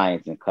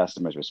clients and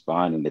customers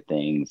responding to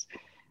things.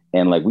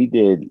 And like we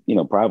did,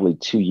 probably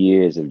 2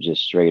 years of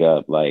just straight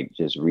up, like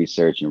just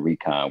research and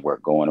recon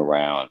work going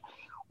around.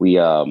 We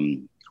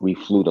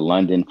flew to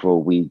London for a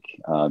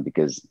week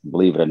because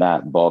believe it or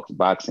not,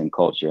 boxing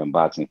culture and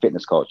boxing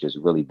fitness culture is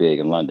really big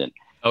in London.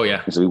 Oh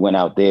yeah. And so we went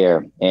out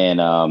there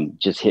and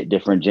just hit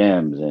different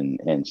gyms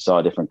and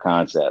saw different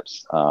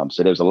concepts.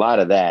 So there was a lot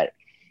of that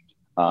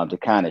to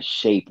kind of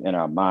shape in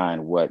our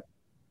mind what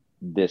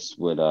this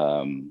would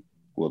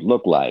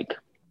look like.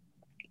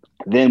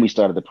 Then we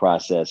started the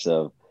process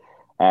of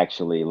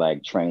actually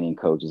like training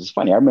coaches. It's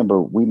funny. I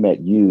remember we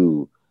met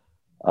you.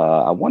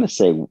 I want to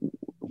say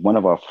one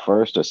of our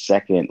first or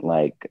second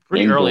like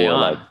pretty indoor, early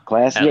on like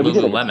class. Yeah, we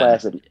did a Lululemon.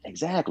 class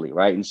exactly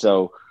right. And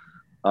so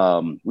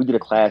we did a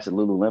class at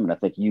Lululemon. I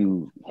think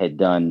you had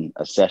done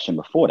a session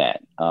before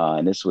that.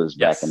 And this was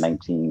back in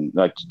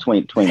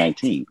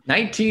 2019.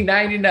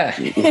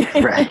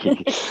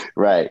 1999.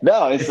 Right.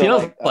 No,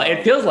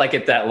 it feels like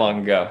it that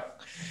long ago.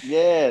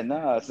 Yeah,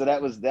 no. So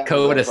that was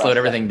COVID has slowed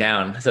everything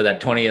down. So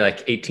that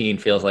 2018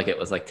 feels like it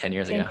was like 10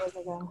 years ago.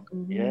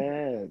 Mm-hmm.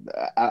 Yeah.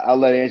 I'll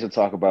let Angela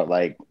talk about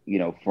like,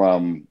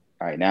 from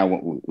all right, now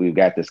we've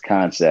got this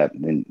concept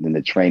and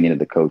the training of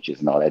the coaches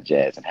and all that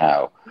jazz and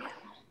how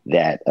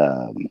that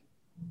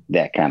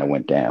kind of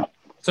went down.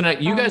 So now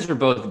you guys are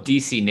both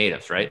DC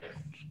natives, right?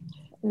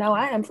 No,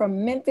 I am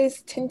from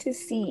Memphis,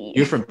 Tennessee.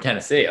 You're from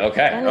Tennessee.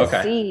 Okay.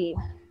 Tennessee.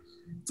 Okay.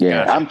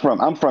 Yeah, gotcha.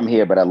 I'm from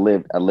here, but I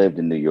lived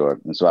in New York,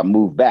 and so I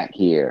moved back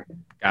here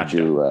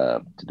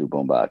to do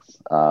Boombox.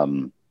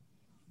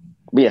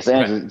 But yes,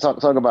 Angela,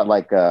 talk about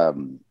like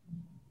and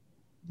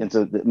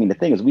so the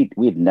thing is we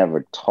had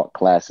never taught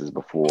classes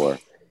before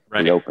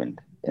we opened,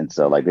 and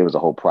so like there was a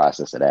whole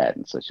process of that,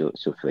 and so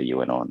she'll fill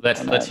you in on.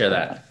 Let's hear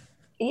that.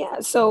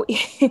 Yeah, so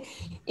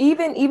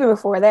even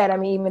before that, I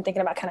mean, even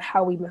thinking about kind of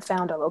how we even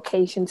found a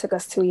location, took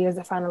us 2 years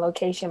to find a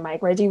location.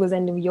 Mike, Reggie was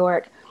in New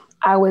York,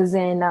 I was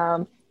in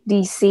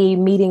DC,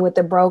 meeting with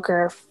the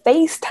broker,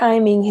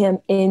 FaceTiming him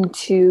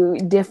into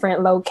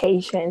different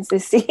locations to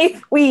see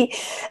if we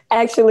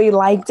actually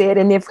liked it.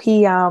 And if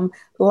he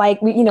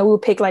we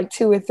would pick like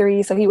 2 or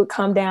 3. So he would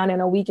come down in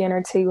a weekend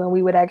or 2 and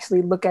we would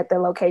actually look at the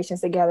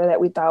locations together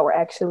that we thought were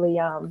actually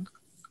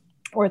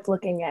worth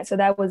looking at. So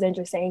that was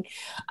interesting.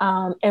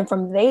 And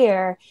from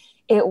there,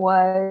 it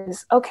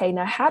was, okay,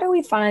 now how do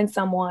we find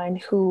someone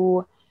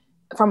who,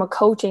 from a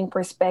coaching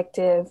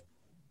perspective,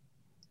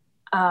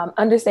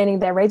 understanding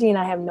that Reggie and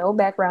I have no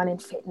background in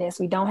fitness.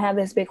 We don't have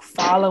this big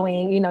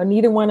following,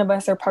 neither one of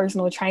us are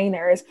personal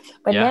trainers,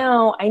 but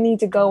now I need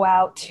to go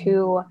out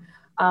to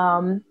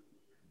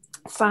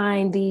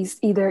find these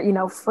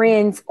either,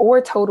 friends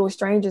or total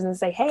strangers and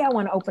say, hey, I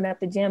want to open up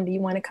the gym. Do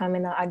you want to come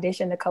and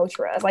audition to coach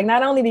for us? Like,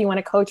 not only do you want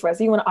to coach for us,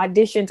 you want to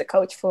audition to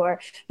coach for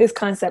this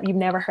concept you've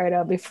never heard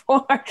of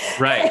before.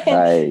 Right.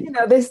 And,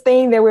 this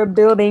thing that we're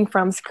building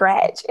from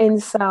scratch.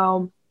 And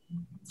so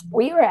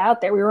we were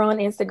out there. We were on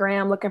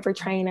Instagram looking for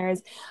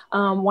trainers.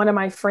 One of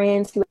my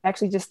friends who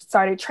actually just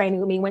started training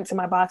with me went to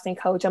my boxing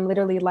coach. I'm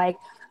literally like,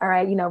 all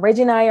right,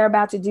 Reggie and I are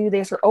about to do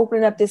this. We're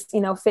opening up this,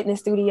 fitness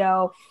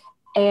studio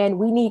and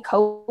we need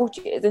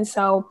coaches. And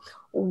so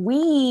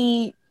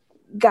we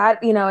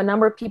got, a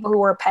number of people who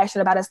were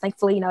passionate about us.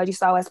 Thankfully, you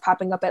saw us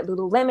popping up at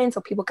Lululemon.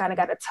 So people kind of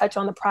got a touch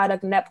on the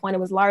product. And at that point, it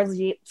was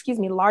largely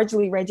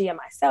Reggie and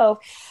myself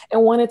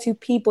and 1 or 2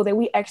 people that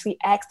we actually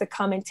asked to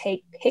come and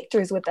take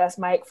pictures with us,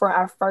 Mike, for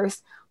our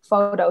first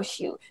photo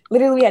shoot.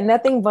 Literally, we had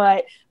nothing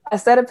but a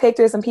set of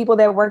pictures and people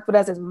that worked with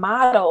us as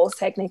models,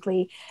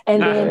 technically.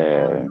 And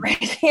then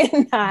Reggie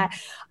and I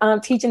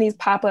teaching these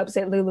pop-ups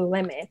at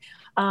Lululemon.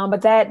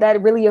 But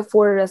that really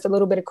afforded us a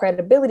little bit of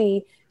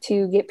credibility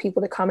to get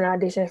people to come and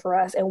audition for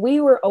us. And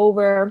we were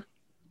over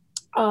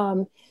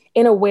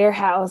in a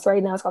warehouse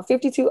right now. It's called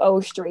 52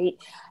 O Street.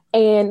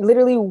 And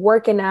literally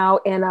working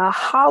out in a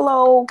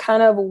hollow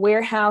kind of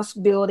warehouse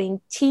building,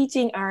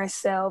 teaching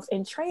ourselves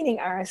and training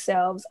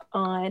ourselves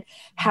on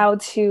how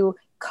to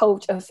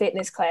coach a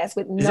fitness class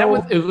with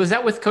was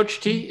that with Coach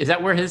T? Is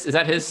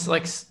that his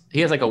like, he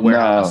has like a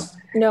warehouse?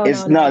 No.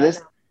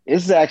 This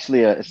is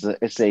actually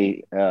it's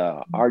a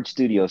art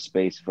studio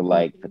space for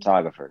like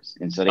photographers.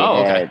 And so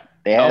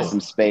they had some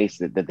space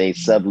that they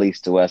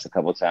subleased to us a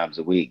couple of times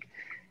a week.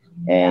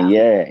 And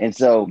and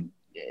so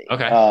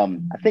I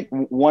think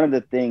one of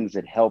the things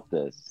that helped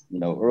us,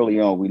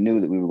 early on, we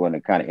knew that we were going to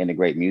kind of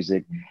integrate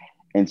music.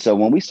 And so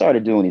when we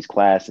started doing these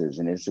classes,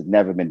 and this had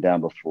never been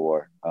done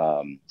before,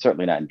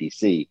 certainly not in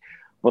DC,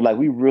 but like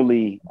we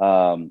really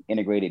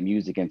integrated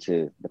music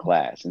into the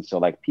class. And so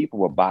like people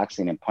were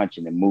boxing and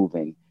punching and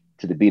moving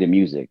to the beat of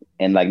music.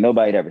 And like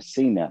nobody had ever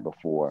seen that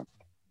before.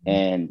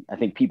 And I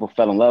think people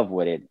fell in love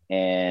with it.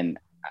 And,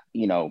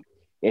 you know,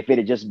 if it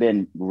had just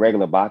been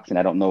regular boxing,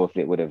 I don't know if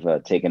it would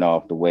have taken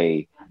off the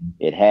way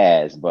it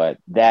has. But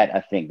that, I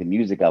think the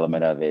music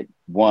element of it,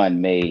 one,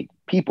 made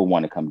people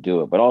want to come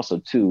do it, but also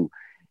two,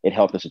 it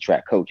helped us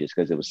attract coaches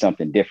because it was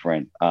something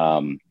different.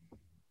 And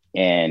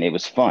it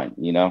was fun,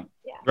 you know?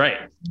 Right.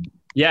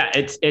 Yeah.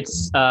 It's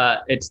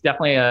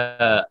definitely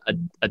a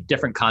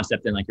different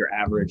concept than like your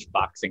average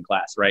boxing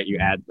class, right? You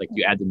add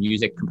the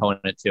music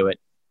component to it,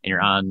 and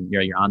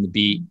you're on the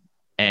beat.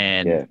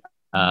 And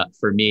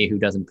for me, who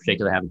doesn't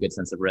particularly have a good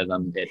sense of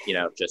rhythm, it, you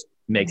know, just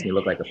makes me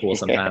look like a fool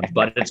sometimes,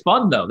 but it's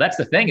fun though. That's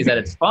the thing, is that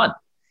it's fun.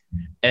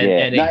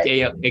 And,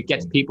 it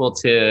gets people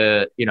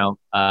to, you know,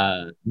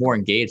 more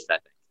engaged, I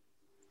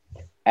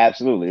think.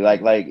 Absolutely.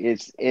 Like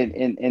it's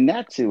and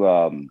not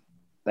to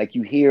like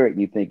you hear it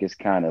and you think it's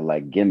kind of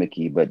like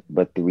gimmicky,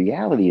 but the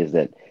reality is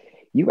that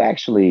you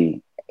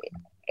actually,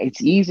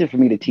 it's easier for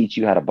me to teach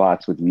you how to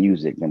box with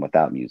music than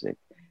without music.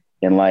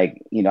 And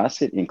like, you know, I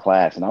sit in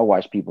class and I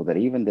watch people that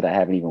I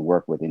haven't even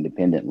worked with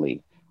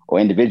independently or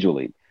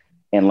individually.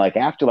 And like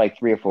after like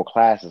 3 or 4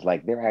 classes,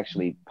 like they're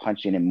actually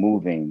punching and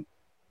moving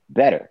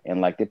better.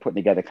 And like they're putting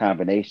together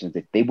combinations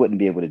that they wouldn't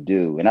be able to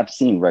do. And I've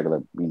seen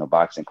regular, you know,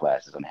 boxing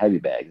classes on heavy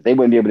bags, they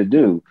wouldn't be able to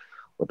do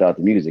without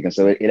the music. And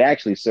so it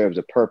actually serves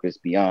a purpose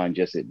beyond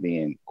just it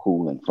being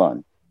cool and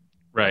fun.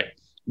 Right.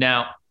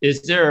 Now,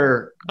 is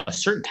there a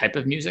certain type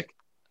of music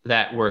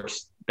that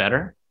works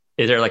better?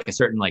 Is there like a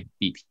certain like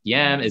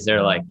BPM? Is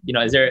there like, you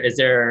know, is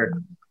there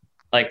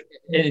like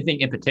anything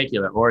in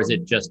particular, or is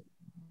it just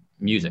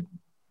music?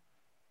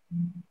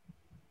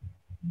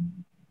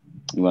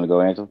 You want to go,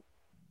 Angela?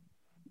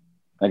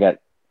 I got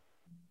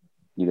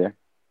you there,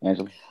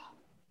 Angela?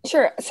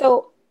 Sure.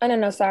 So, I don't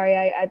know. Sorry.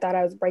 I thought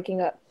I was breaking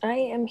up. I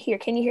am here.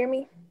 Can you hear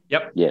me?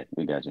 Yep. Yeah,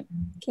 we got you.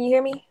 Can you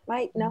hear me,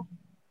 Mike? No?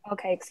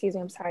 Okay. Excuse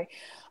me. I'm sorry.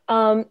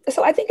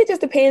 So I think it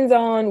just depends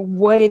on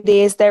what it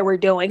is that we're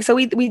doing. So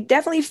we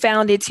definitely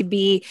found it to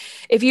be,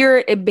 if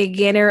you're a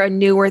beginner or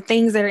newer,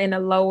 things that are in a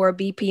lower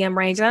BPM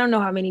range. I don't know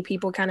how many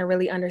people kind of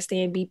really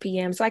understand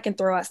BPM. So I can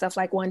throw out stuff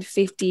like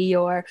 150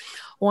 or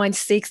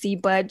 160,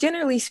 but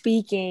generally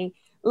speaking,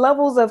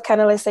 levels of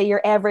kind of, let's say, your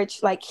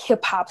average like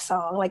hip hop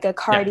song, like a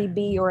Cardi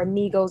B or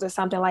Amigos or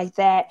something like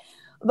that.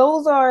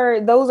 Those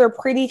are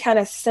pretty kind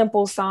of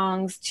simple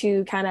songs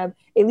to kind of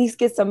at least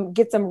get some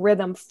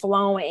rhythm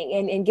flowing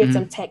and get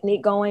some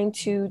technique going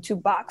to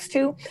box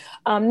to.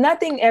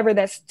 Nothing ever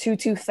that's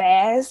too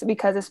fast,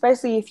 because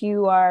especially if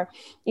you are,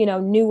 you know,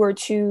 newer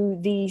to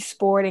the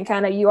sport and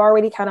kind of you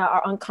already kind of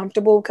are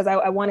uncomfortable, because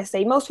I want to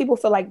say most people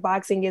feel like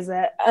boxing is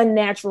a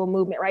unnatural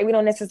movement, right? We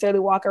don't necessarily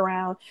walk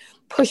around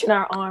pushing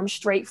our arms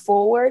straight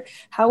forward.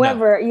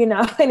 However, you know,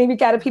 and if you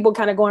got people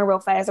kind of going real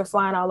fast or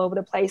flying all over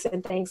the place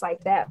and things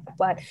like that.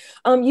 But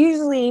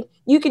usually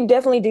you can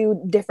definitely do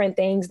different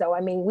things though.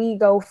 I mean, we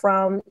go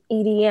from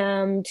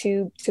EDM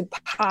to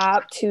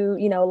pop to,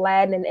 you know,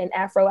 Latin and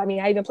Afro. I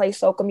mean, I even play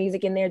soca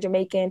music in there,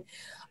 Jamaican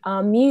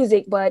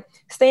music, but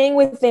staying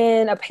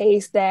within a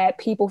pace that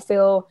people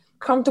feel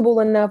comfortable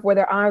enough where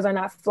their arms are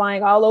not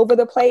flying all over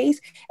the place.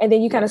 And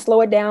then you kind of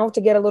slow it down to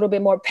get a little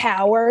bit more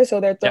power. So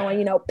they're throwing,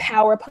 you know,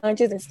 power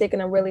punches and sticking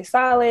them really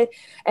solid.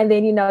 And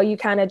then, you know, you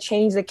kind of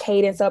change the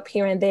cadence up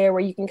here and there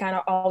where you can kind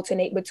of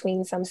alternate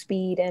between some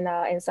speed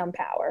and some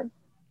power.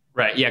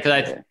 Right. Yeah. Cause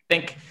I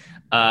think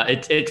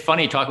it's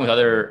funny talking with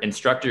other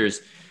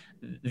instructors,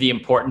 the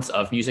importance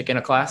of music in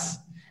a class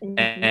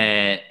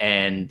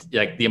and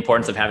like the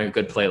importance of having a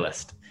good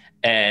playlist.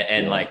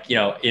 And like, you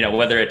know,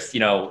 whether it's, you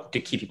know, to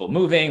keep people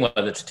moving,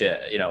 whether it's to,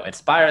 you know,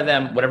 inspire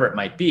them, whatever it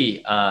might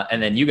be.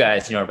 And then you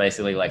guys, you know, are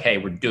basically like, hey,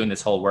 we're doing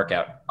this whole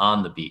workout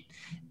on the beat.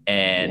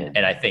 And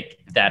I think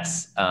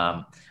that's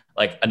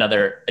like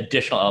another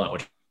additional element,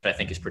 which I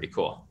think is pretty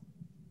cool.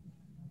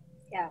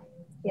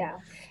 Yeah.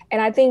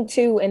 And I think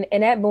too,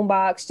 and at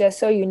Boombox, just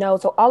so you know,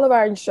 so all of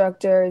our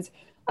instructors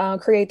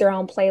create their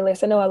own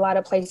playlists. I know a lot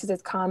of places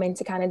it's common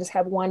to kind of just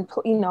have one,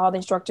 you know, all the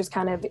instructors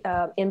kind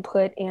of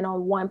input in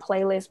on one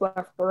playlist.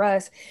 But for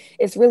us,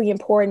 it's really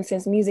important,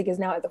 since music is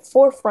now at the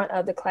forefront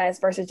of the class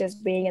versus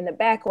just being in the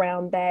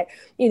background, that,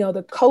 you know,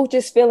 the coach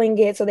is feeling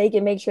it so they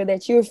can make sure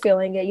that you're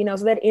feeling it, you know,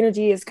 so that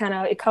energy is kind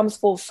of, it comes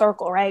full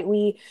circle, right?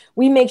 We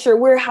make sure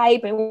we're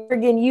hype and we're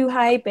getting you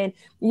hype and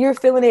you're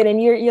feeling it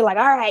and you're like,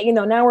 all right, you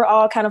know, now we're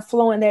all kind of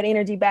flowing that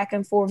energy back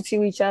and forth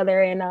to each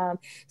other. And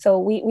so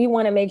we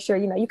want to make sure,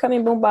 you know, you come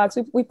in Boombox,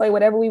 we play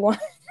whatever we want.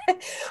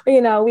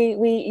 You know,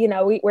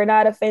 we're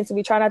not offensive.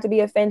 We try not to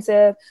be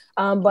offensive.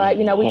 But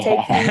you know, we take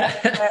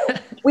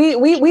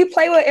we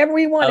play whatever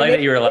we want. I like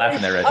that you were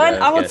laughing there, Reggie.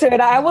 Unaltered.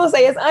 I will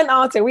say it's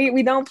unaltered.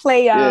 We don't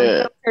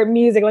play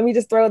music. Let me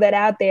just throw that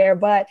out there.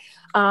 But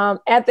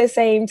at the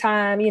same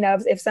time, you know,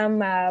 if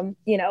some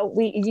you know,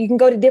 you can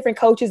go to different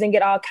coaches and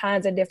get all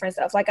kinds of different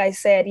stuff. Like I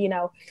said, you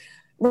know,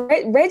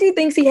 Reggie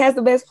thinks he has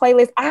the best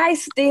playlist. I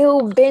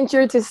still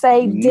venture to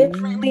say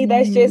differently.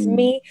 That's just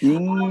me. You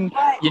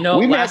know,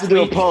 we may have to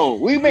do a poll.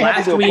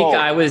 Last week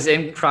I was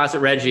in class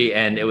with Reggie,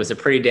 and it was a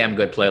pretty damn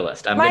good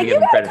playlist. I'm going to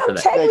give him credit for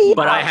that.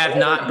 But I have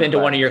not been to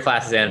one of your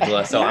classes,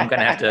 Angela, so I'm going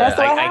to have to.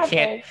 I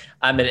can't.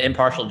 I'm an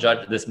impartial judge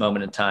at this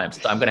moment in time,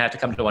 so I'm going to have to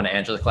come to one of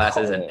Angela's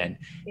classes and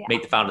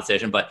make the final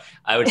decision. But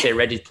I would say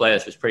Reggie's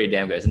playlist was pretty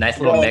damn good. It's a nice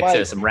little mix.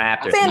 There's some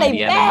rap. There's some EDM in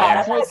there.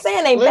 I'm not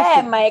saying they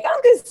bad, Mike.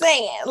 I'm just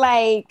saying,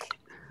 like.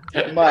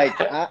 Mike,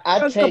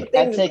 I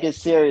take it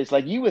serious.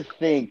 Like, you would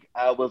think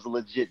I was a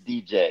legit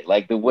DJ.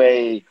 Like, the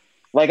way,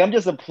 like, I'm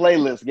just a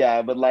playlist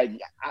guy, but like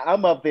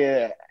I'm up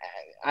there.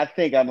 I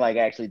think I'm like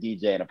actually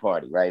DJing a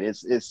party, right?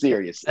 It's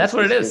serious. That's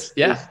what it is.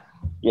 Yeah.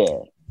 Yeah.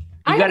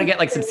 You got to get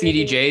like some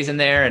CDJs in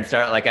there and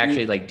start like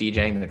actually like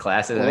DJing in the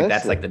classes. I think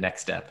that's like the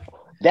next step.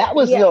 That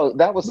was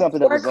that was something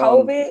before that was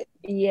COVID.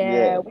 We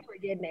were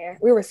getting there.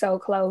 We were so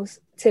close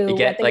to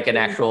get like an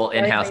actual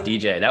in-house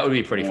DJ. That would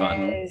be pretty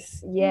fun.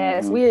 Yes.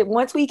 Mm-hmm.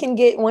 Once we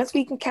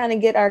can kind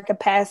of get our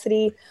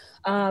capacity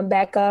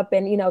back up,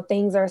 and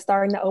things are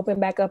starting to open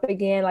back up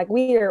again. Like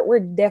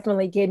we're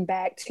definitely getting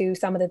back to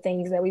some of the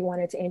things that we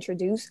wanted to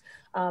introduce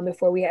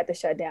before we had to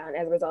shut down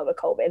as a result of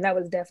COVID, and that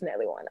was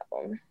definitely one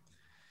of them.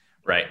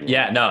 Right.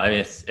 Yeah. No. I mean,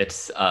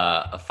 it's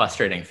a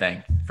frustrating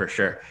thing for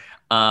sure.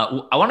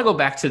 I want to go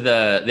back to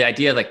the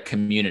idea of like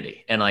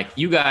community, and like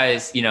you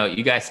guys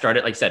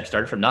started, like you said,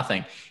 started from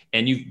nothing,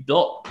 and you've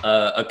built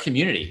a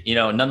community,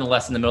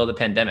 nonetheless in the middle of the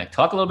pandemic.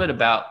 Talk a little bit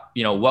about,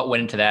 what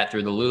went into that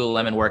through the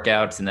Lululemon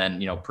workouts and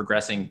then,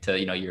 progressing to,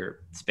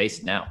 your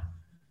space now.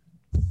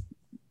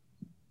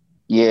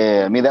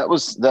 Yeah. I mean, that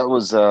was,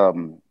 I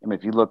mean,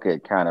 if you look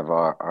at kind of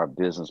our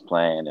business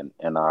plan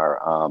and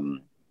our,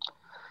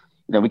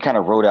 we kind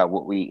of wrote out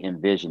what we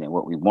envisioned and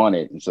what we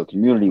wanted. And so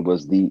community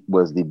was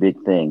the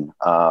big thing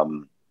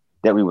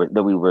that we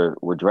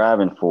were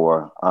driving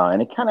for.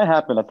 And it kind of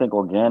happened, I think,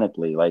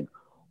 organically. Like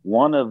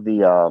one of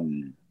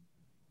the,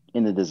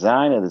 in the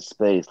design of the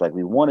space, like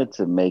we wanted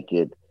to make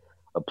it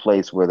a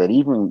place where that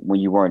even when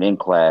you weren't in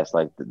class,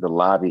 like the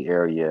lobby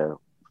area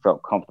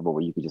felt comfortable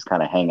where you could just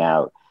kind of hang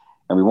out.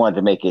 And we wanted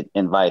to make it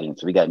inviting.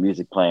 So we got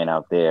music playing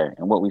out there.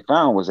 And what we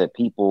found was that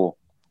people,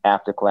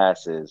 after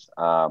classes,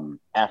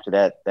 after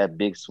that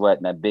big sweat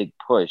and that big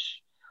push,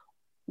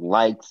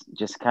 liked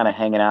just kind of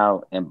hanging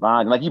out and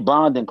bond. Like you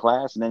bond in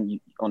class, and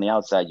then on the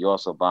outside, you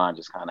also bond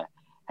just kind of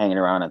hanging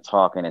around and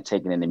talking and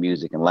taking in the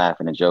music and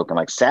laughing and joking.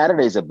 Like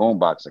Saturdays at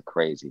Boombox are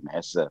crazy,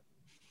 man.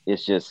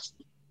 It's just,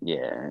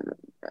 yeah.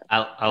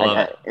 I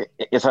love it.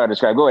 It's hard to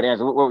describe. Go ahead,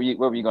 Angela. What were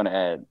you going to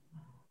add?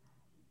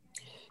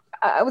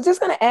 I was just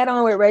going to add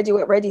on what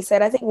Reggie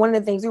said. I think one of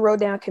the things we wrote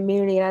down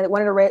community, and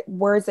one of the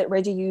words that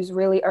Reggie used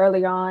really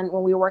early on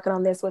when we were working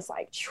on this was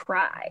like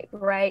tribe,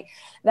 right?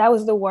 That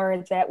was the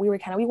word that we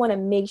want to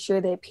make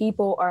sure that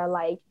people are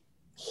like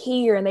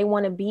here and they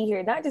want to be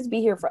here, not just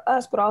be here for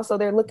us, but also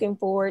they're looking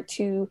forward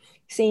to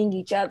seeing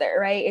each other,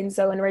 right? And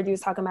so, and Reggie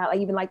was talking about like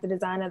even like the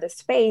design of the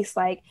space,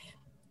 like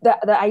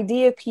the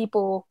idea of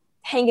people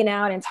hanging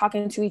out and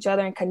talking to each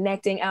other and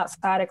connecting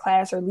outside of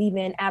class or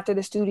leaving after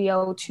the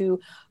studio to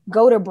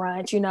go to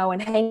brunch,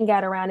 and hang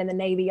out around in the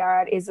Navy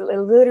Yard is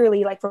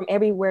literally like from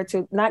everywhere,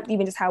 to not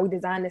even just how we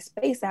design the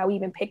space, how we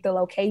even pick the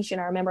location.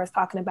 I remember us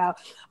talking about,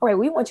 all right,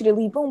 we want you to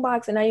leave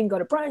Boombox and now you can go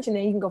to brunch, and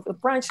then you can go for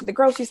brunch to the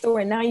grocery store,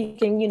 and now you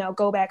can,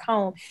 go back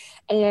home,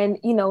 and,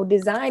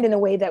 designed in a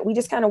way that we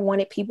just kind of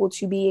wanted people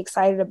to be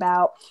excited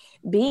about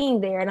being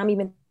there. And I'm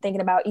even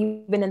thinking about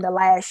even in the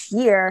last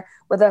year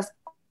with us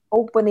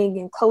opening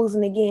and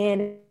closing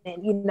again,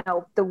 and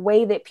the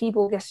way that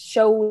people just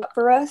show up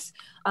for us,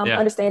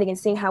 understanding and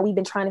seeing how we've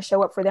been trying to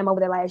show up for them over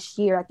the last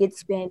year. Like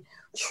it's been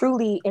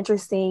truly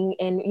interesting,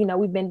 and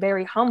we've been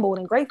very humbled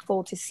and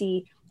grateful to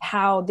see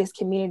how this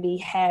community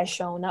has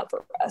shown up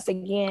for us.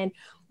 Again,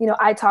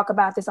 I talk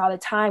about this all the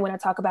time when I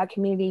talk about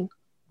community,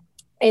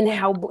 and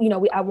how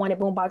I wanted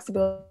Boombox to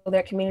build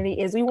their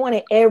community is we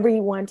wanted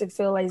everyone to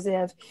feel as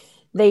if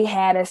they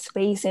had a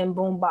space in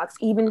Boombox,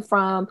 even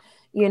from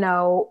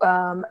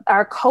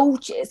our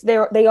coaches.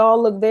 They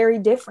all look very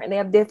different. They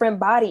have different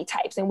body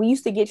types. And we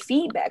used to get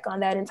feedback on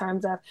that in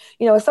terms of,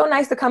 it's so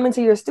nice to come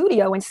into your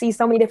studio and see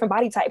so many different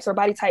body types, or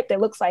body type that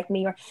looks like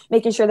me, or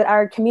making sure that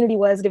our community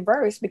was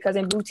diverse, because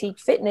in boutique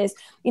fitness,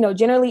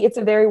 generally it's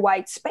a very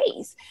white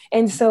space.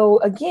 And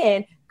so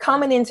again,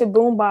 coming into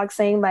Boombox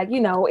saying like,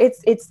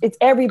 it's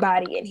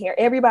everybody in here,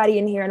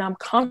 and I'm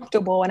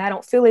comfortable, and I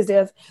don't feel as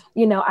if,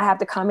 I have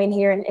to come in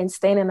here and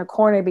stand in the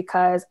corner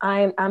because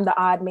I'm the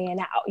odd man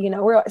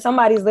out. Where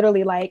somebody's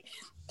literally like,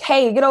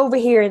 hey, get over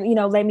here and,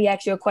 let me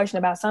ask you a question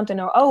about something,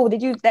 or, oh,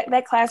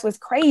 that class was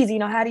crazy.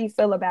 How do you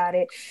feel about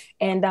it?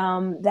 And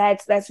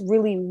that's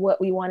really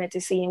what we wanted to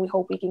see. And we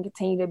hope we can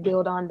continue to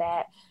build on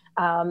that,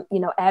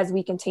 as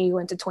we continue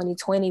into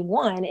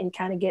 2021 and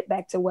kind of get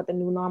back to what the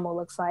new normal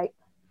looks like.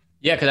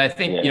 Yeah, because I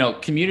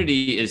think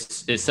community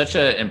is such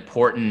an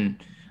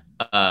important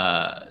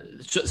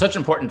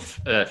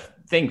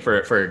thing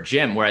for a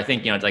gym, where I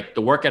think like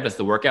the workout is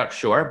the workout,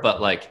 sure,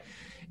 but like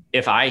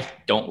if I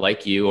don't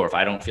like you, or if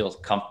I don't feel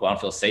comfortable, I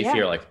don't feel safe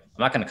here, like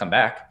not going to come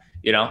back,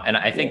 you know? And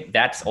I think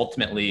that's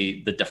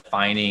ultimately the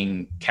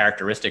defining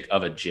characteristic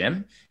of a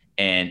gym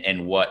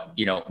and what,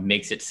 you know,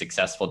 makes it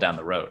successful down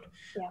the road.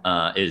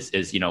 Yeah.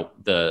 Is, you know,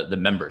 the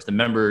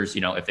members,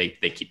 you know, if they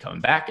keep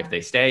coming back, if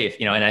they stay, if,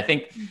 you know, and I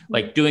think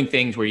like doing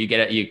things where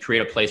you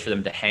create a place for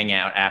them to hang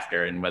out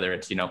after, and whether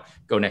it's, you know,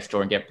 go next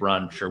door and get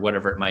brunch or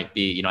whatever it might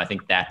be, you know, I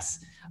think that's,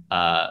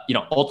 you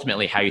know,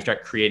 ultimately how you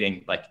start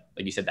creating, like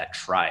you said, that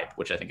tribe,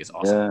 which I think is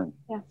awesome.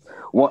 Yeah.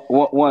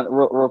 One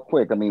real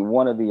quick. I mean,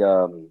 one of the,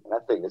 I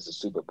think this is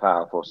super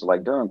powerful. So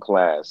like during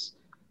class,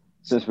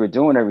 since we're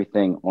doing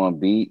everything on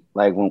beat,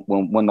 like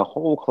when the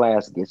whole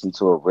class gets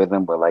into a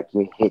rhythm where like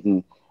you're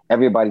hitting,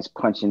 everybody's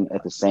punching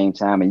at the same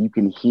time, and you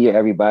can hear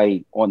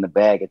everybody on the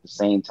bag at the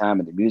same time,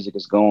 and the music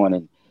is going,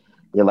 and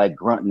you're like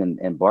grunting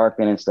and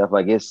barking and stuff.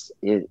 Like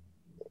it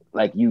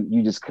like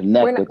you just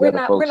connect with the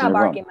other folks. We're not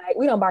barking, Mike.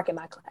 We don't bark in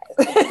my class.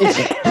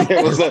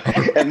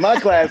 In my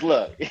class,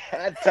 look,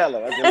 I tell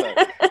them, I said, look.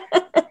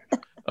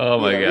 Oh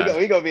my God.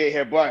 We gonna be in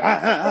here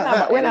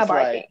barking. We're not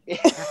barking. Like,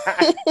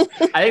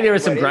 I think there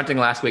was some grunting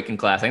last week in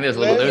class. I think there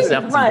was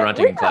definitely some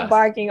grunting in class. We're not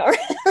barking already.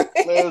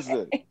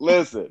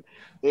 Listen.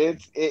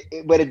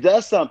 But it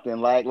does something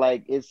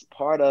like it's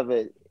part of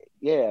it.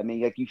 Yeah, I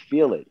mean, like you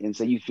feel it. And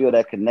so you feel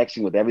that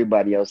connection with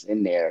everybody else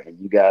in there, and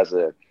you guys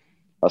are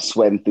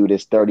sweating through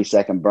this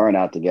 30-second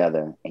burnout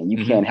together, and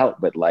you can't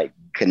help but like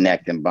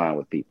connect and bond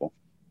with people.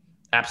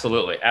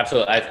 Absolutely.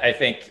 I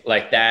think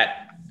like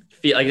that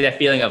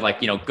feeling of like,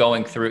 you know,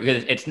 going through,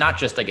 because it's not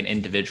just like an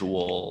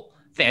individual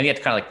thing. I think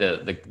it's kind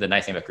of like the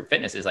nice thing about group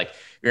fitness is like,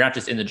 you're not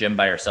just in the gym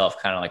by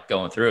yourself, kind of like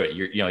going through it.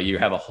 You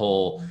have a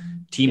whole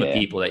team of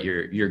people that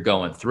you're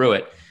going through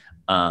it.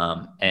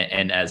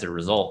 And as a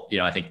result, you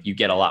know, I think you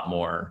get a lot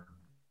more,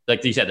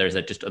 like you said, there's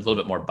just a little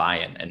bit more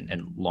buy-in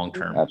and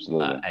long-term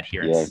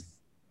adherence.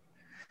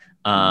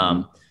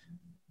 Yeah.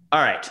 All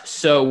right.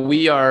 So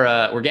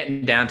we're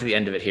getting down to the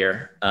end of it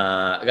here.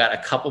 I got a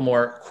couple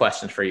more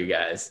questions for you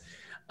guys.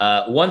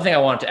 One thing I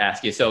wanted to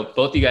ask you, so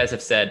both of you guys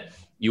have said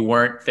you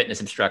weren't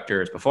fitness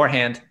instructors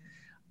beforehand.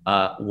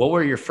 What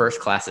were your first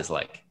classes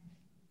like?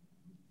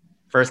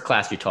 First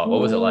class you taught,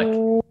 what was it like?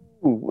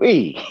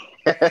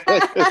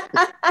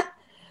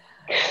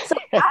 So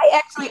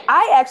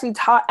I actually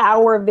taught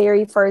our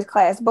very first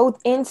class,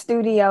 both in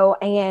studio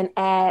and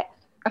at.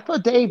 I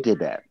thought Dave did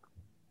that.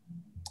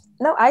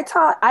 No, I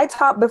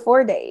taught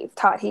before Dave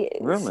taught his.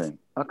 Really?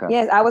 Okay.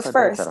 Yes, I was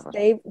first.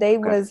 Dave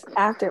was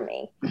after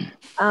me.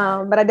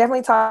 But I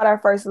definitely taught our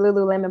first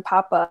Lululemon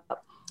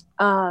pop-up.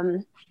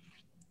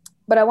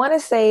 But I want to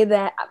say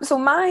that, so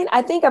mine,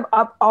 I think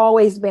I've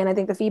always been, I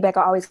think the feedback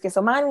I always get.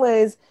 So mine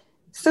was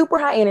super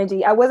high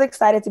energy. I was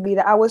excited to be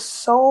there. I was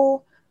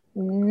so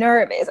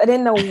nervous. I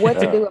didn't know what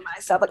to do with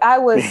myself. Like I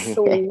was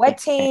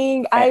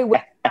sweating. I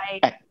was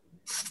like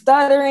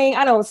stuttering.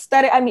 I don't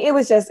stutter. I mean, it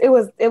was just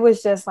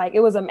like,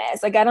 it was a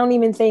mess. Like, I don't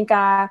even think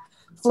I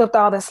flipped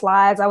all the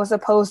slides I was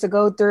supposed to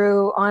go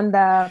through on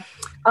the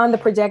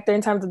projector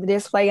in terms of the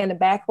display and the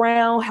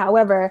background.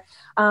 However,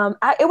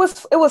 it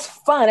was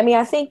fun. I mean,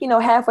 I think, you know,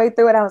 halfway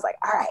through it, I was like,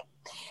 all right,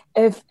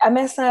 if I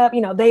mess up,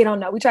 you know, they don't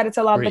know. We try to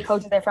tell all the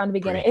coaches that from the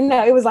beginning. And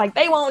no, it was like,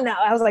 they won't know.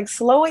 I was like,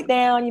 slow it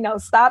down, you know,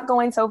 stop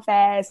going so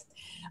fast.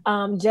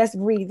 Just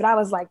breathe. But I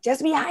was like,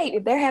 just be hype.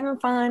 If they're having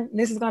fun,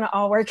 this is going to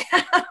all work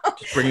out.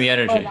 Just bring the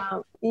energy.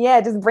 But,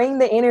 just bring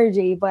the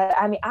energy. But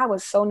I mean, I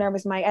was so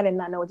nervous, Mike. I did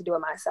not know what to do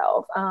with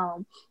myself.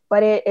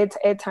 But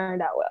it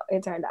turned out well.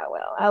 It turned out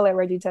well. I'll let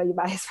Reggie tell you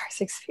about his first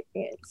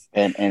experience.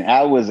 And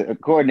I was,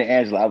 according to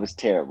Angela, I was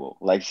terrible.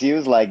 Like she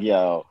was like,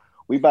 yo,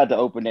 we about to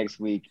open next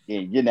week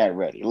and you're not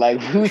ready. Like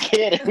we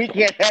can't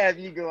have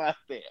you go out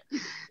there.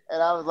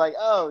 And I was like,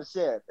 oh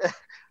shit.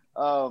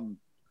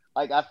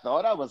 Like I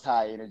thought I was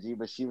high energy,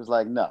 but she was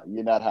like, no,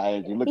 you're not high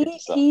energy. Look at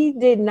yourself. He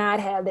did not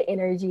have the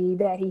energy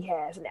that he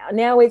has now.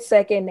 Now it's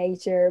second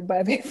nature.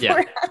 But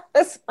before I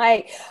was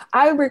like,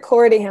 I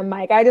recorded him,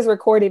 Mike. I just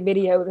recorded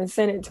videos and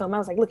sent it to him. I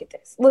was like, look at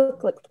this.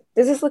 Look.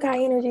 Does this look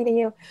high energy to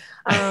you?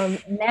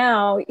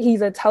 Now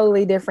he's a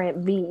totally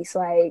different beast.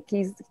 Like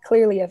he's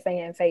clearly a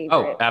fan favorite.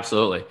 Oh,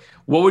 absolutely.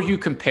 What would you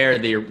compare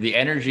the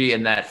energy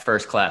in that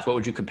first class? What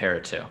would you compare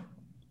it to?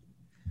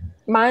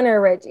 Mine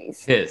or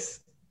Reggie's? His.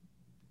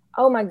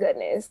 Oh my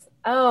goodness.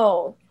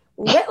 Oh,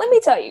 let me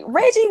tell you,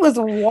 Reggie was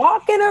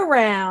walking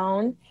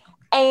around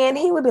and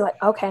he would be like,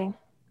 okay,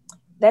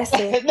 that's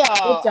it. No,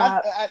 good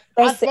job.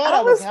 That's it.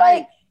 I was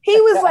like, he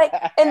was like,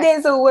 and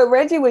then so what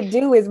Reggie would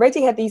do is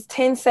Reggie had these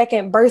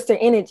 10-second bursts of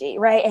energy,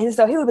 right? And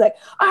so he would be like,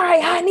 all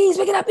right, high knees,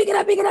 pick it up,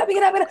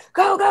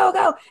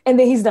 go. And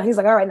then he's done. He's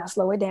like, all right, now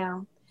slow it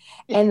down.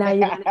 And now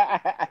you're gonna,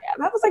 I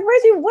was like,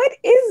 Reggie, what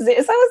is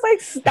this? I was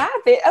like,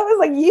 stop it. I was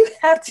like, you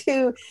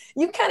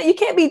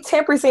can't be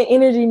 10%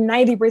 energy,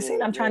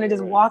 90%. I'm trying to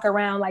just walk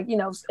around like, you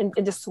know, and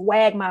just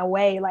swag my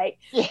way like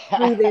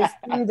through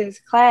this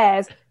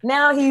class.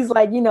 Now he's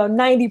like, you know,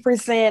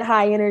 90%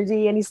 high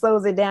energy and he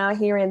slows it down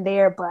here and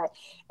there. But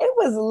it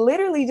was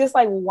literally just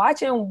like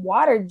watching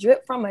water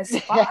drip from a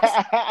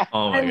spot.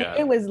 Oh my God.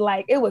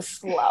 It was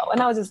slow.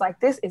 And I was just like,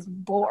 this is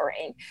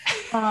boring.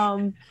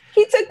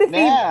 He took the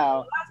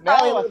now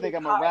feedback. I think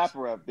I'm a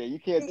rapper up there. You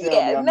can't tell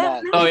me I'm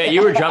not. Oh yeah,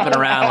 you were jumping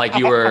around like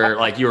you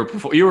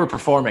were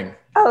performing.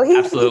 Oh, he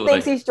Absolutely.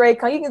 thinks he's straight.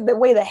 The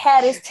way the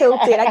hat is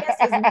tilted, I guess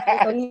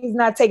so he's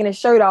not taking his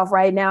shirt off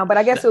right now. But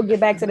I guess we'll get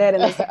back to that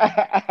in a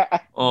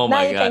second. Oh now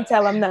my you God. can't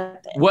tell him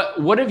nothing.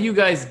 What have you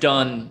guys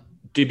done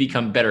to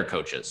become better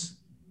coaches?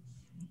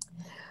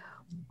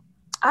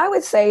 I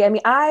would say, I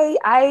mean,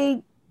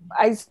 I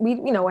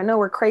know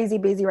we're crazy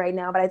busy right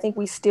now, but I think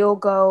we still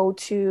go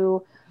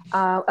to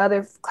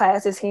other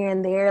classes here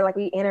and there. Like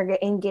we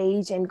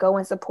engage and go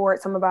and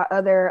support some of our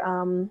other,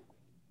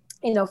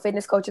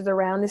 fitness coaches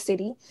around the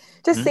city,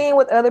 just seeing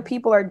what other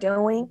people are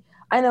doing.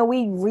 I know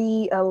we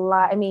read a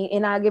lot. I mean,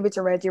 and I'll give it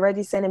to Reggie.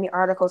 Reggie's sending me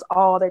articles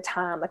all the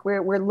time. Like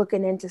we're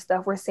looking into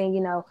stuff. We're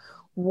seeing,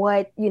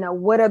 what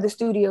other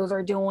studios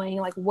are doing,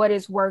 like what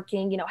is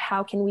working,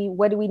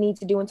 what do we need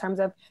to do in terms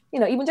of,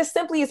 even just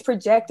simply is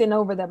projecting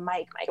over the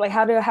mic, like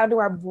how do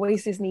our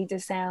voices need to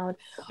sound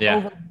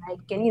over the mic,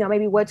 and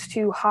maybe what's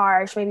too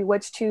harsh, maybe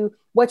what's too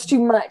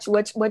much,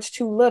 what's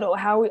too little,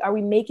 how are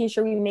we making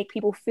sure we make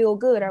people feel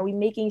good, are we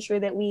making sure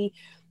that we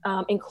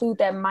include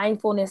that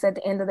mindfulness at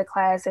the end of the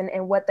class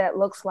and what that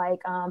looks like.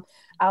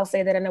 I'll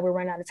say that I know we're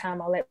running out of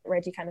time. I'll let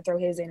Reggie kind of throw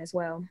his in as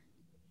well.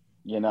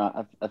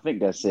 I think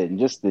that's it. And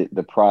just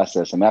the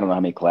process. I mean, I don't know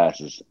how many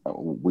classes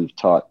we've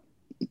taught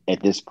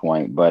at this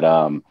point, but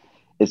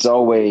it's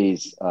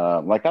always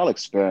like I'll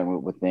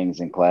experiment with things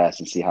in class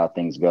and see how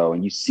things go.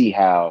 And you see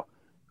how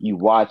you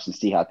watch and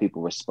see how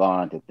people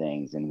respond to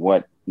things and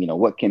what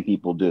can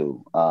people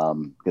do?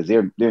 Because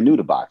they're new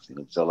to boxing.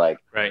 And so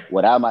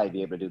what I might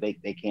be able to do,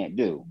 they can't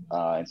do.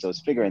 And so it's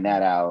figuring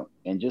that out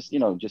and just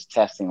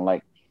testing,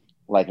 like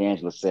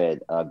Angela said,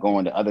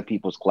 going to other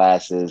people's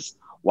classes,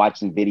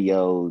 watching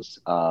videos.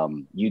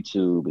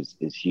 YouTube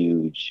is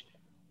huge.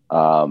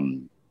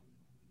 And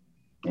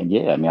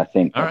yeah, I mean, I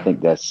think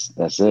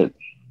that's it.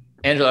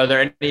 Angela, are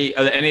there any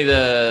of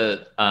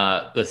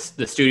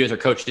the studios or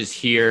coaches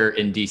here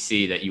in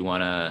DC that you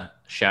want to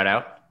shout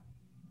out?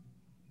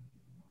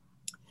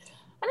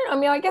 I don't know. I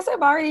mean, I guess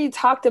I've already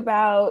talked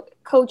about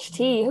Coach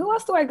T. Who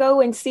else do I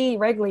go and see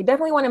regularly?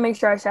 Definitely want to make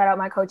sure I shout out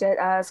my coach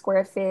at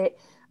Square Fit,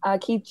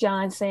 Keith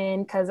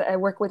Johnson, because I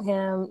work with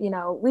him,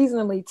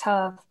 reasonably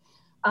tough.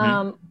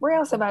 Where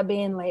else have I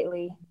been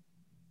lately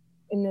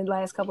in the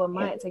last couple of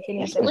months? I can't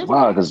even say. It's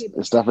wild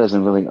because stuff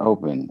isn't really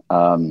open.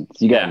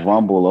 You got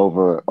Rumble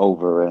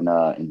over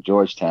in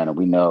Georgetown, and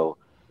we know,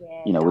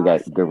 we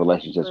got good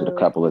relationships with a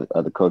couple of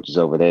other coaches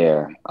over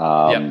there.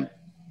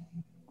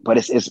 But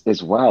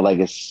it's wild. Like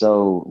it's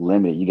so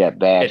limited. You got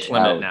Bash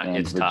out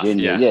in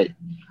Virginia. Tough.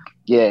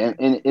 Yeah.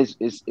 And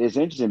it's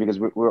interesting because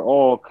we're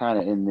all kind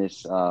of in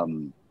this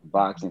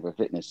boxing for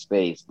fitness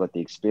space, but the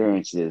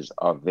experiences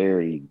are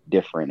very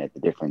different at the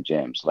different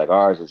gyms. Like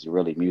ours is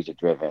really music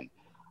driven,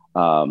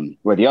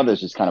 where the others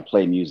just kind of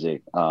play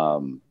music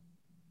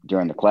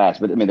during the class.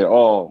 But I mean, they're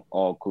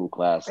all cool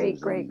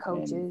classes. Great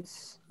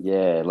coaches.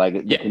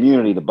 The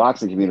community, the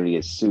boxing community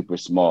is super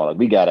small. Like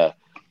we got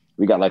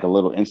like a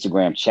little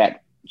Instagram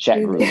chat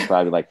group,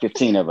 probably like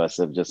 15 of us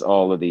of just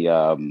all of the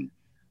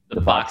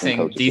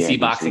boxing DC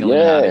boxing.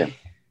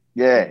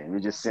 Yeah, we're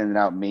just sending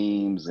out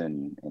memes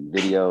and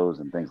videos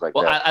and things like that.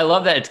 Well, I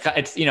love that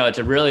it's it's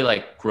a really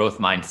like growth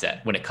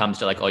mindset when it comes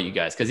to like all you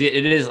guys, because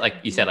it is like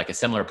you said, like a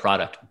similar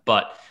product,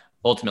 but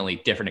ultimately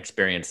different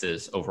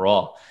experiences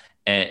overall.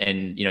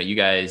 And you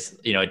guys,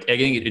 I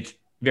think it's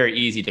very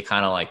easy to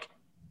kind of like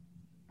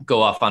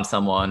go off on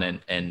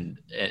someone and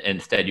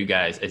instead you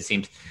guys, it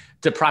seems,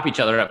 to prop each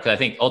other up, because I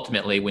think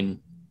ultimately when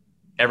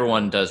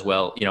everyone does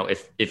well,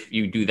 if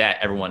you do that,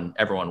 everyone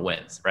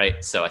wins,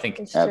 right? So I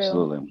think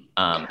absolutely,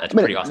 that's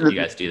pretty awesome. You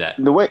guys do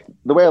that. The way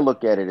I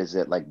look at it is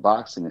that like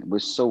boxing, we're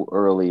so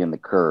early in the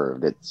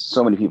curve that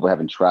so many people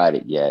haven't tried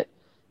it yet.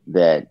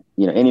 That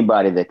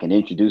anybody that can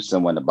introduce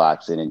someone to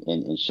boxing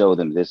and show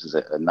them this is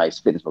a nice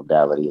fitness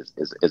modality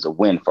is a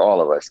win for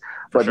all of us.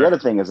 But the other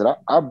thing is that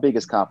our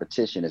biggest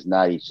competition is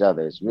not each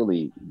other; it's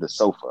really the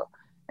sofa.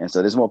 And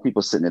so there's more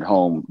people sitting at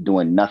home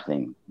doing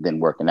nothing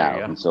than working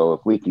out. And so if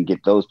we can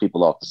get those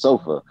people off the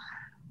sofa,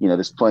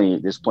 there's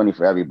plenty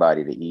for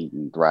everybody to eat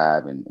and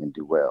thrive and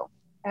do well.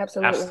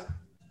 Absolutely.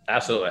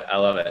 Absolutely. I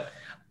love it.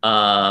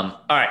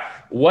 All right.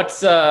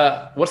 What's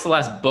the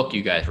last book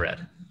you guys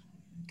read?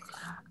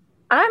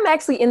 I'm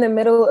actually in the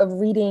middle of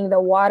reading The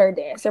Water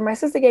Dancer. My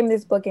sister gave me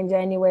this book in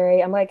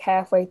January. I'm like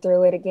halfway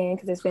through it again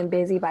because it's been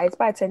busy. But it's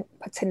by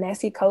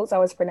Ta-Nehisi Coates. I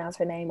always pronounce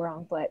her name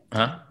wrong, but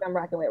I'm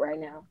rocking with it right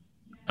now.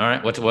 All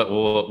right. What's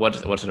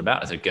it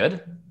about? Is it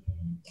good?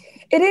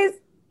 It is.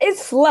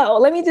 It's slow.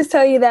 Let me just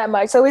tell you that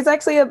much. So it's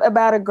actually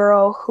about a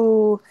girl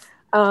who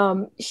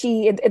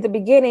She at the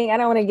beginning, I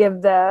don't want to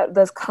give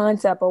the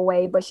concept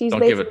away, but she's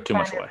Don't give it too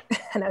much away.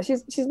 I know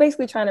she's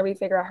basically trying to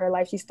refigure out her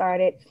life. She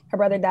started, her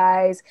brother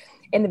dies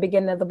in the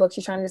beginning of the book.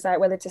 She's trying to decide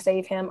whether to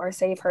save him or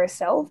save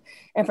herself.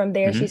 And from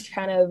there, she's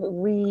kind of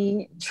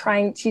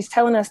she's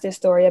telling us this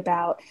story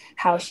about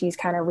how she's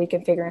kind of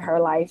reconfiguring her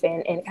life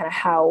and kind of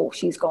how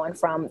she's going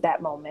from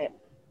that moment.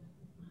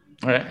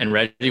 All right. And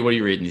Reggie, what are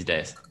you reading these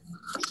days?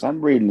 So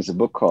I'm reading this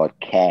book called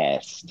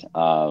Cast.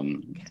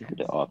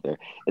 The author.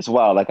 It's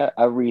wild. Like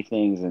I read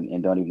things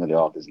and don't even know the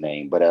author's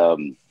name, but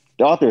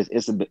the author is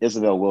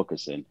Isabel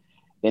Wilkerson,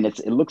 and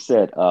it looks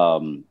at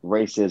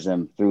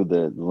racism through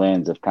the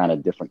lens of kind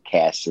of different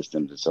caste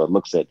systems. And so it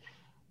looks at,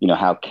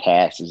 how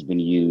caste has been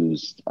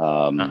used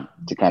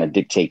to kind of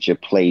dictate your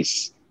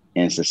place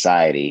in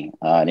society,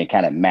 and it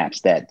kind of maps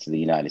that to the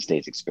United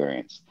States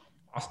experience.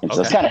 And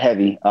so it's kind of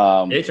heavy.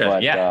 But I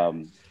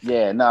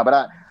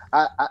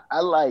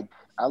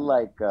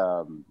like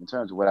in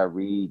terms of what I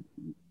read,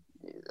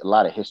 a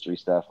lot of history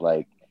stuff,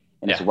 and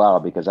it's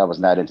wild because I was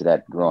not into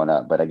that growing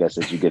up, but I guess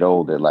as you get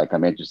older,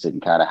 I'm interested in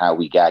kind of how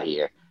we got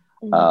here.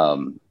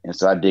 And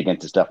so I dig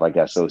into stuff like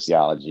that.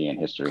 Sociology and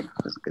history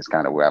is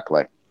kind of where I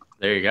play.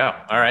 There you go.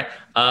 All right.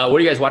 What are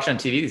you guys watching on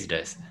TV these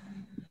days?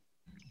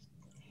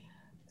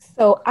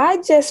 So I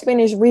just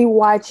finished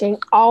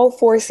rewatching all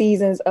 4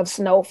 seasons of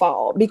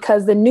Snowfall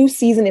because the new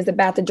season is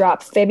about to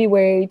drop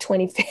February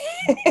 25th.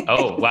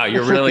 Oh, wow.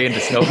 You're really into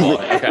Snowfall.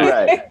 Okay.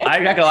 Right.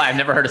 I'm not gonna lie. I've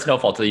never heard of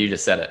Snowfall till you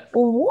just said it.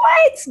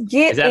 What?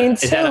 Is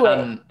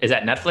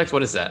that Netflix?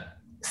 What is that?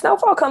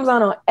 Snowfall comes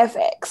on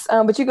FX,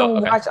 but you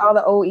can watch all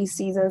the old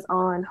Seasons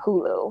on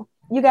Hulu.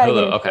 You got to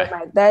get into it,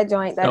 Mike. That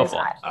joint, that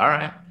Snowfall. Is hot. All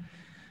right.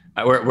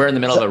 We're in the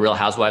middle of a Real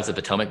Housewives of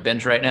Potomac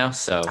binge right now.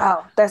 So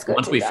that's good.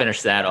 Once we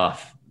finish that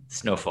off,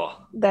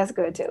 Snowfall. That's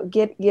good too.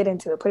 Get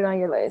into it. Put it on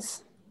your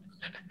list.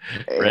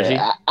 Reggie?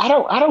 I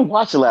don't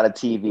watch a lot of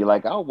TV.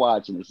 I'll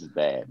watch, and this is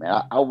bad,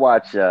 man. I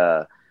watch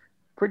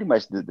pretty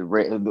much the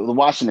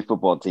Washington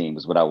football team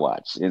is what I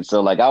watch, and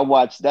so I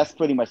watch. That's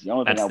pretty much the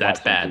only thing I watch. That's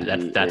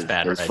bad. That's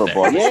bad right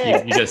football. There.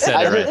 Yeah, you just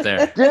said it right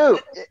there,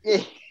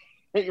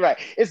 dude. Right,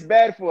 it's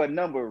bad for a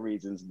number of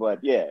reasons, but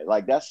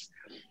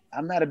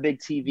I'm not a big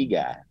TV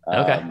guy.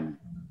 Okay.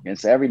 And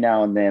so every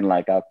now and then,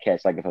 I'll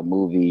catch if a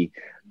movie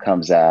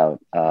comes out,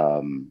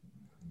 I'll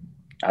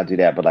do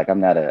that. But I'm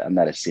not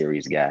a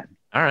series guy.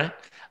 All right.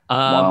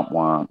 Womp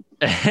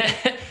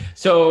womp.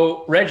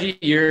 So Reggie,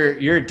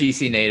 you're a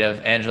DC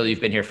native. Angela, you've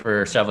been here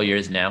for several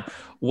years now.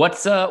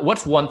 What's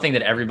one thing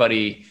that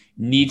everybody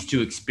needs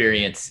to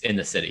experience in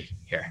the city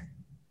here?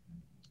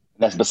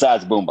 That's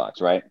besides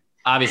Boombox, right?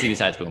 Obviously,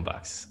 besides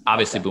Boombox.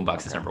 Obviously,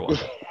 Boombox is number one.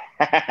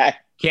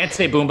 Can't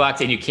say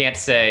Boombox, and you can't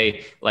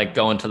say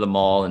going to the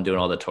mall and doing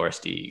all the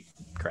touristy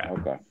crap.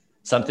 Okay.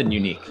 Something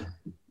unique.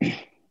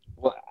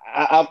 Well,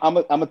 I'm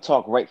gonna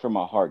talk right from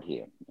my heart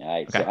here. All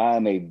right. Okay. So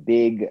I'm a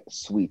big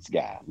sweets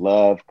guy.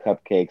 Love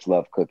cupcakes,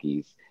 love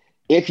cookies.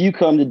 If you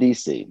come to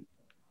DC,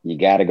 you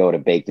got to go to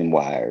Baked and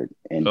Wired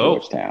in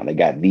Georgetown. They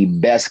got the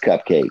best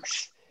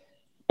cupcakes,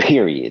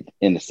 period,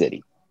 in the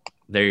city.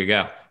 There you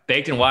go.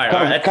 Baked and Wired.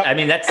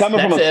 That's coming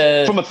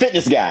from a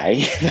fitness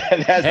guy.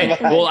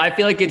 Well, I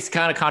feel like it's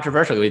kind of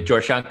controversial with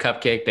Georgetown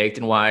Cupcake, Baked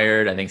and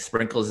Wired. I think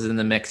Sprinkles is in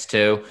the mix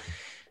too.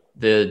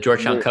 The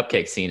Georgetown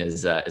cupcake scene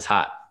is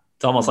hot.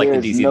 It's almost like the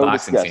DC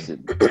boxing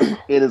scene.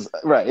 It is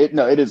right.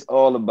 It is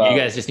all about. You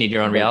guys just need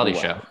your own reality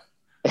show.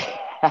 Go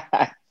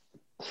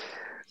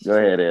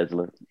ahead,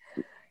 Angela.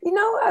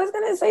 I was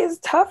gonna say it's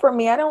tough for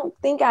me. I don't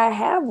think I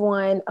have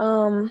one.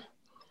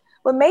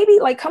 But maybe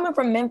coming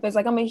from Memphis,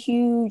 I'm a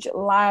huge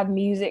live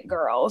music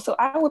girl. So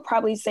I would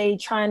probably say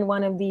trying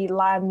one of the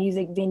live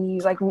music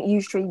venues like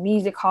U Street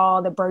Music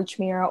Hall, the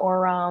Birchmere,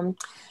 or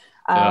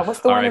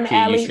what's the one in the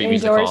alley in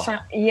Georgetown?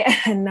 Yeah,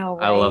 no.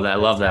 Right? I love that. I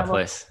love that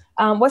place.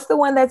 What's the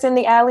one that's in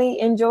the alley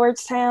in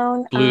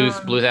Georgetown?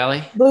 Blues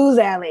Alley? Blues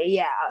Alley,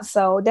 yeah.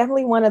 So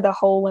definitely one of the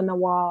hole in the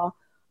wall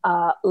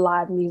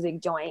live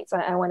music joints.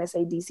 I want to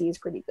say DC is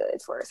pretty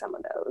good for some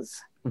of those.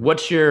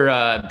 What's your,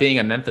 being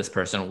a Memphis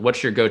person,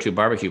 what's your go-to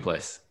barbecue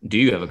place? Do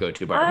you have a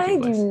go-to barbecue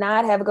place? I do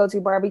not have a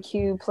go-to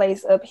barbecue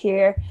place up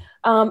here.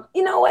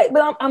 You know what?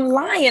 But I'm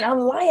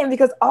lying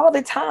because all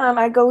the time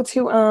I go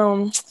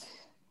to,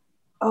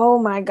 oh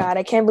my God,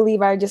 I can't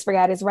believe I just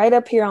forgot. It's right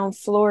up here on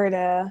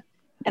Florida.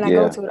 And I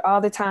go to it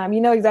all the time. You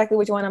know exactly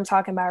which one I'm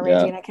talking about,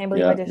 Reggie. And I can't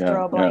believe I just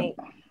drew a blank.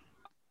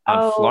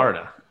 On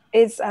Florida.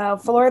 It's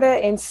Florida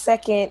and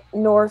 2nd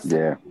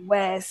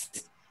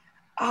Northwest.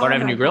 Florida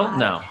Avenue Grill?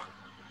 No.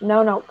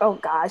 No. Oh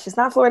gosh, it's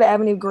not Florida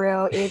Avenue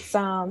Grill. It's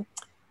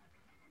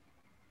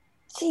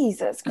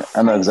Jesus Christ.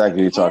 I know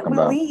exactly what you're talking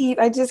about.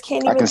 I just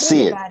can't even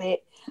think about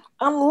it.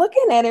 I'm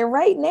looking at it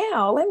right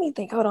now. Let me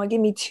think. Hold on. Give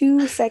me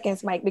 2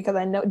 seconds, Mike, because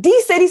I know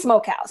D-City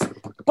Smokehouse.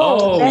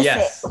 Boom.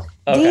 That's it.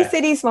 Okay.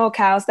 D-City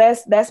Smokehouse.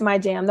 That's my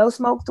jam. Those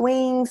smoked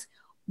wings,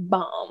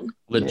 bomb.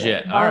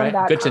 Legit. All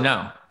right. Good to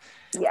know.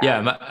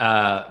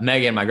 Yeah.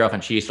 Megan, my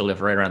girlfriend, she used to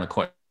live right around the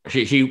corner.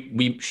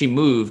 She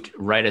moved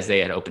right as they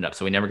had opened up,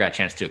 so we never got a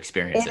chance to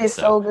experience it. It is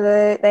so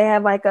good. They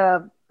have like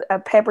a a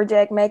pepper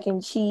jack mac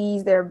and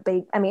cheese. They're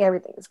baked. I mean,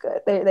 everything is good.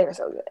 They're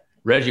so good.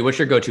 Reggie, what's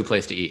your go-to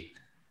place to eat?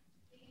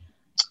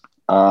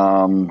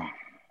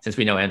 Since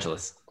we know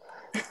Angela's.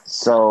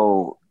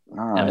 So,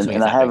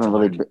 and I haven't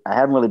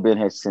really been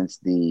here since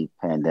the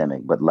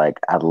pandemic, but like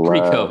I love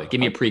pre-COVID. Give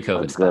me a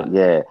pre-COVID spot.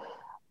 Yeah,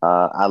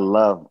 I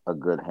love a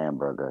good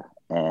hamburger.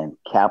 And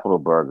Capital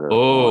Burger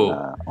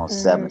on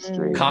 7th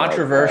Street.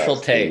 Controversial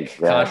take.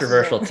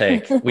 Controversial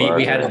take.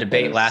 We had a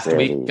debate last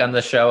week on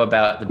the show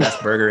about the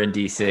best burger in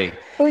DC.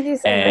 Who'd you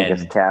say? I think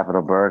it's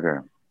Capital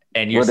Burger.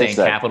 And you're saying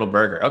Capital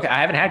Burger. Okay,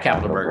 I haven't had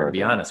Capital Burger, to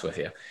be honest with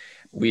you.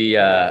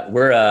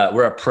 We're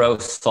a pro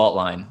salt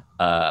line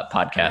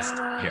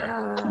podcast here.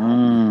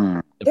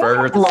 The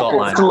burger at the salt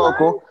line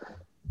local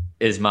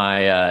is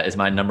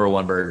my number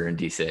one burger in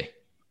DC.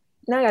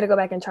 Now I got to go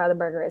back and try the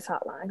burger at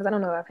Salt Line because I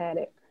don't know if I've had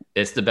it.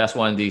 It's the best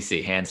one in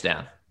DC, hands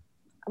down.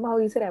 I'm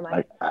always you say that,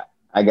 Mike.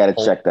 I got to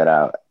check that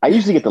out. I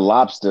usually get the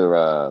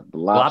lobster. The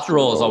lobster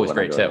roll is always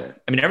great too.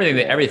 I mean,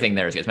 everything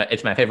there is good.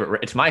 It's my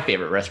favorite. It's my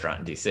favorite restaurant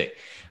in DC.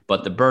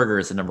 But the burger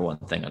is the number one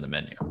thing on the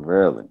menu.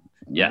 Really?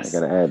 Yes.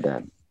 I got to add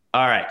that.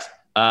 All right.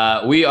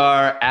 We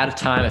are out of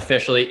time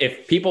officially.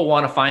 If people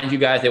want to find you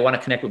guys, they want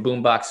to connect with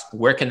Boombox,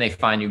 where can they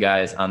find you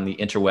guys on the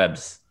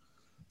interwebs?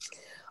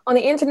 On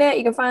the internet,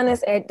 you can find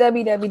us at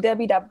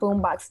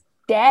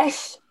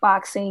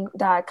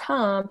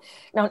www.boombox-boxing.com.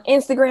 And on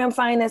Instagram,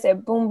 find us at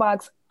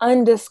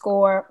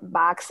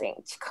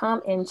boombox_boxing.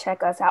 Come and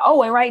check us out.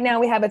 Oh, and right now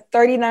we have a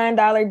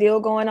 $39 deal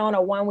going on,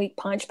 a 1-week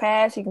punch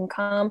pass. You can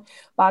come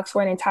box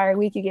for an entire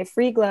week. You get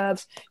free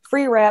gloves,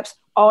 free reps,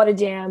 all the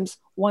jams,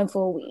 1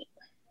 full week.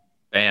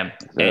 Bam.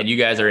 And you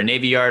guys are in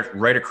Navy Yard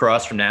right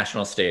across from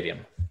National Stadium.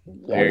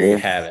 Yes. There you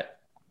have it.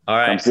 All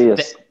right. Come see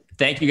us.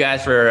 Thank you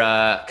guys for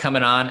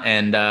coming on,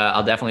 and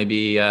I'll definitely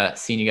be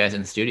seeing you guys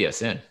in the studio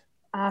soon.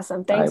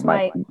 Awesome. Thanks,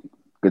 Mike.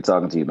 Good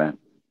talking to you, man.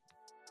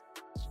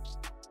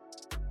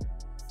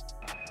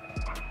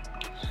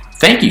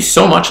 Thank you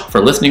so much for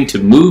listening to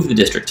Move the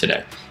District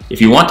today.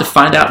 If you want to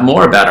find out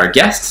more about our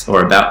guests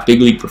or about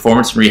Big League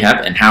Performance and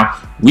Rehab and how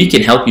we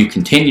can help you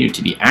continue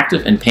to be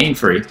active and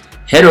pain-free,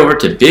 head over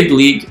to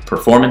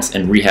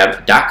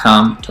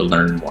bigleagueperformanceandrehab.com to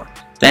learn more.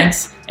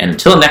 Thanks, and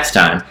until next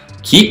time,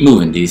 keep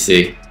moving,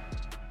 DC.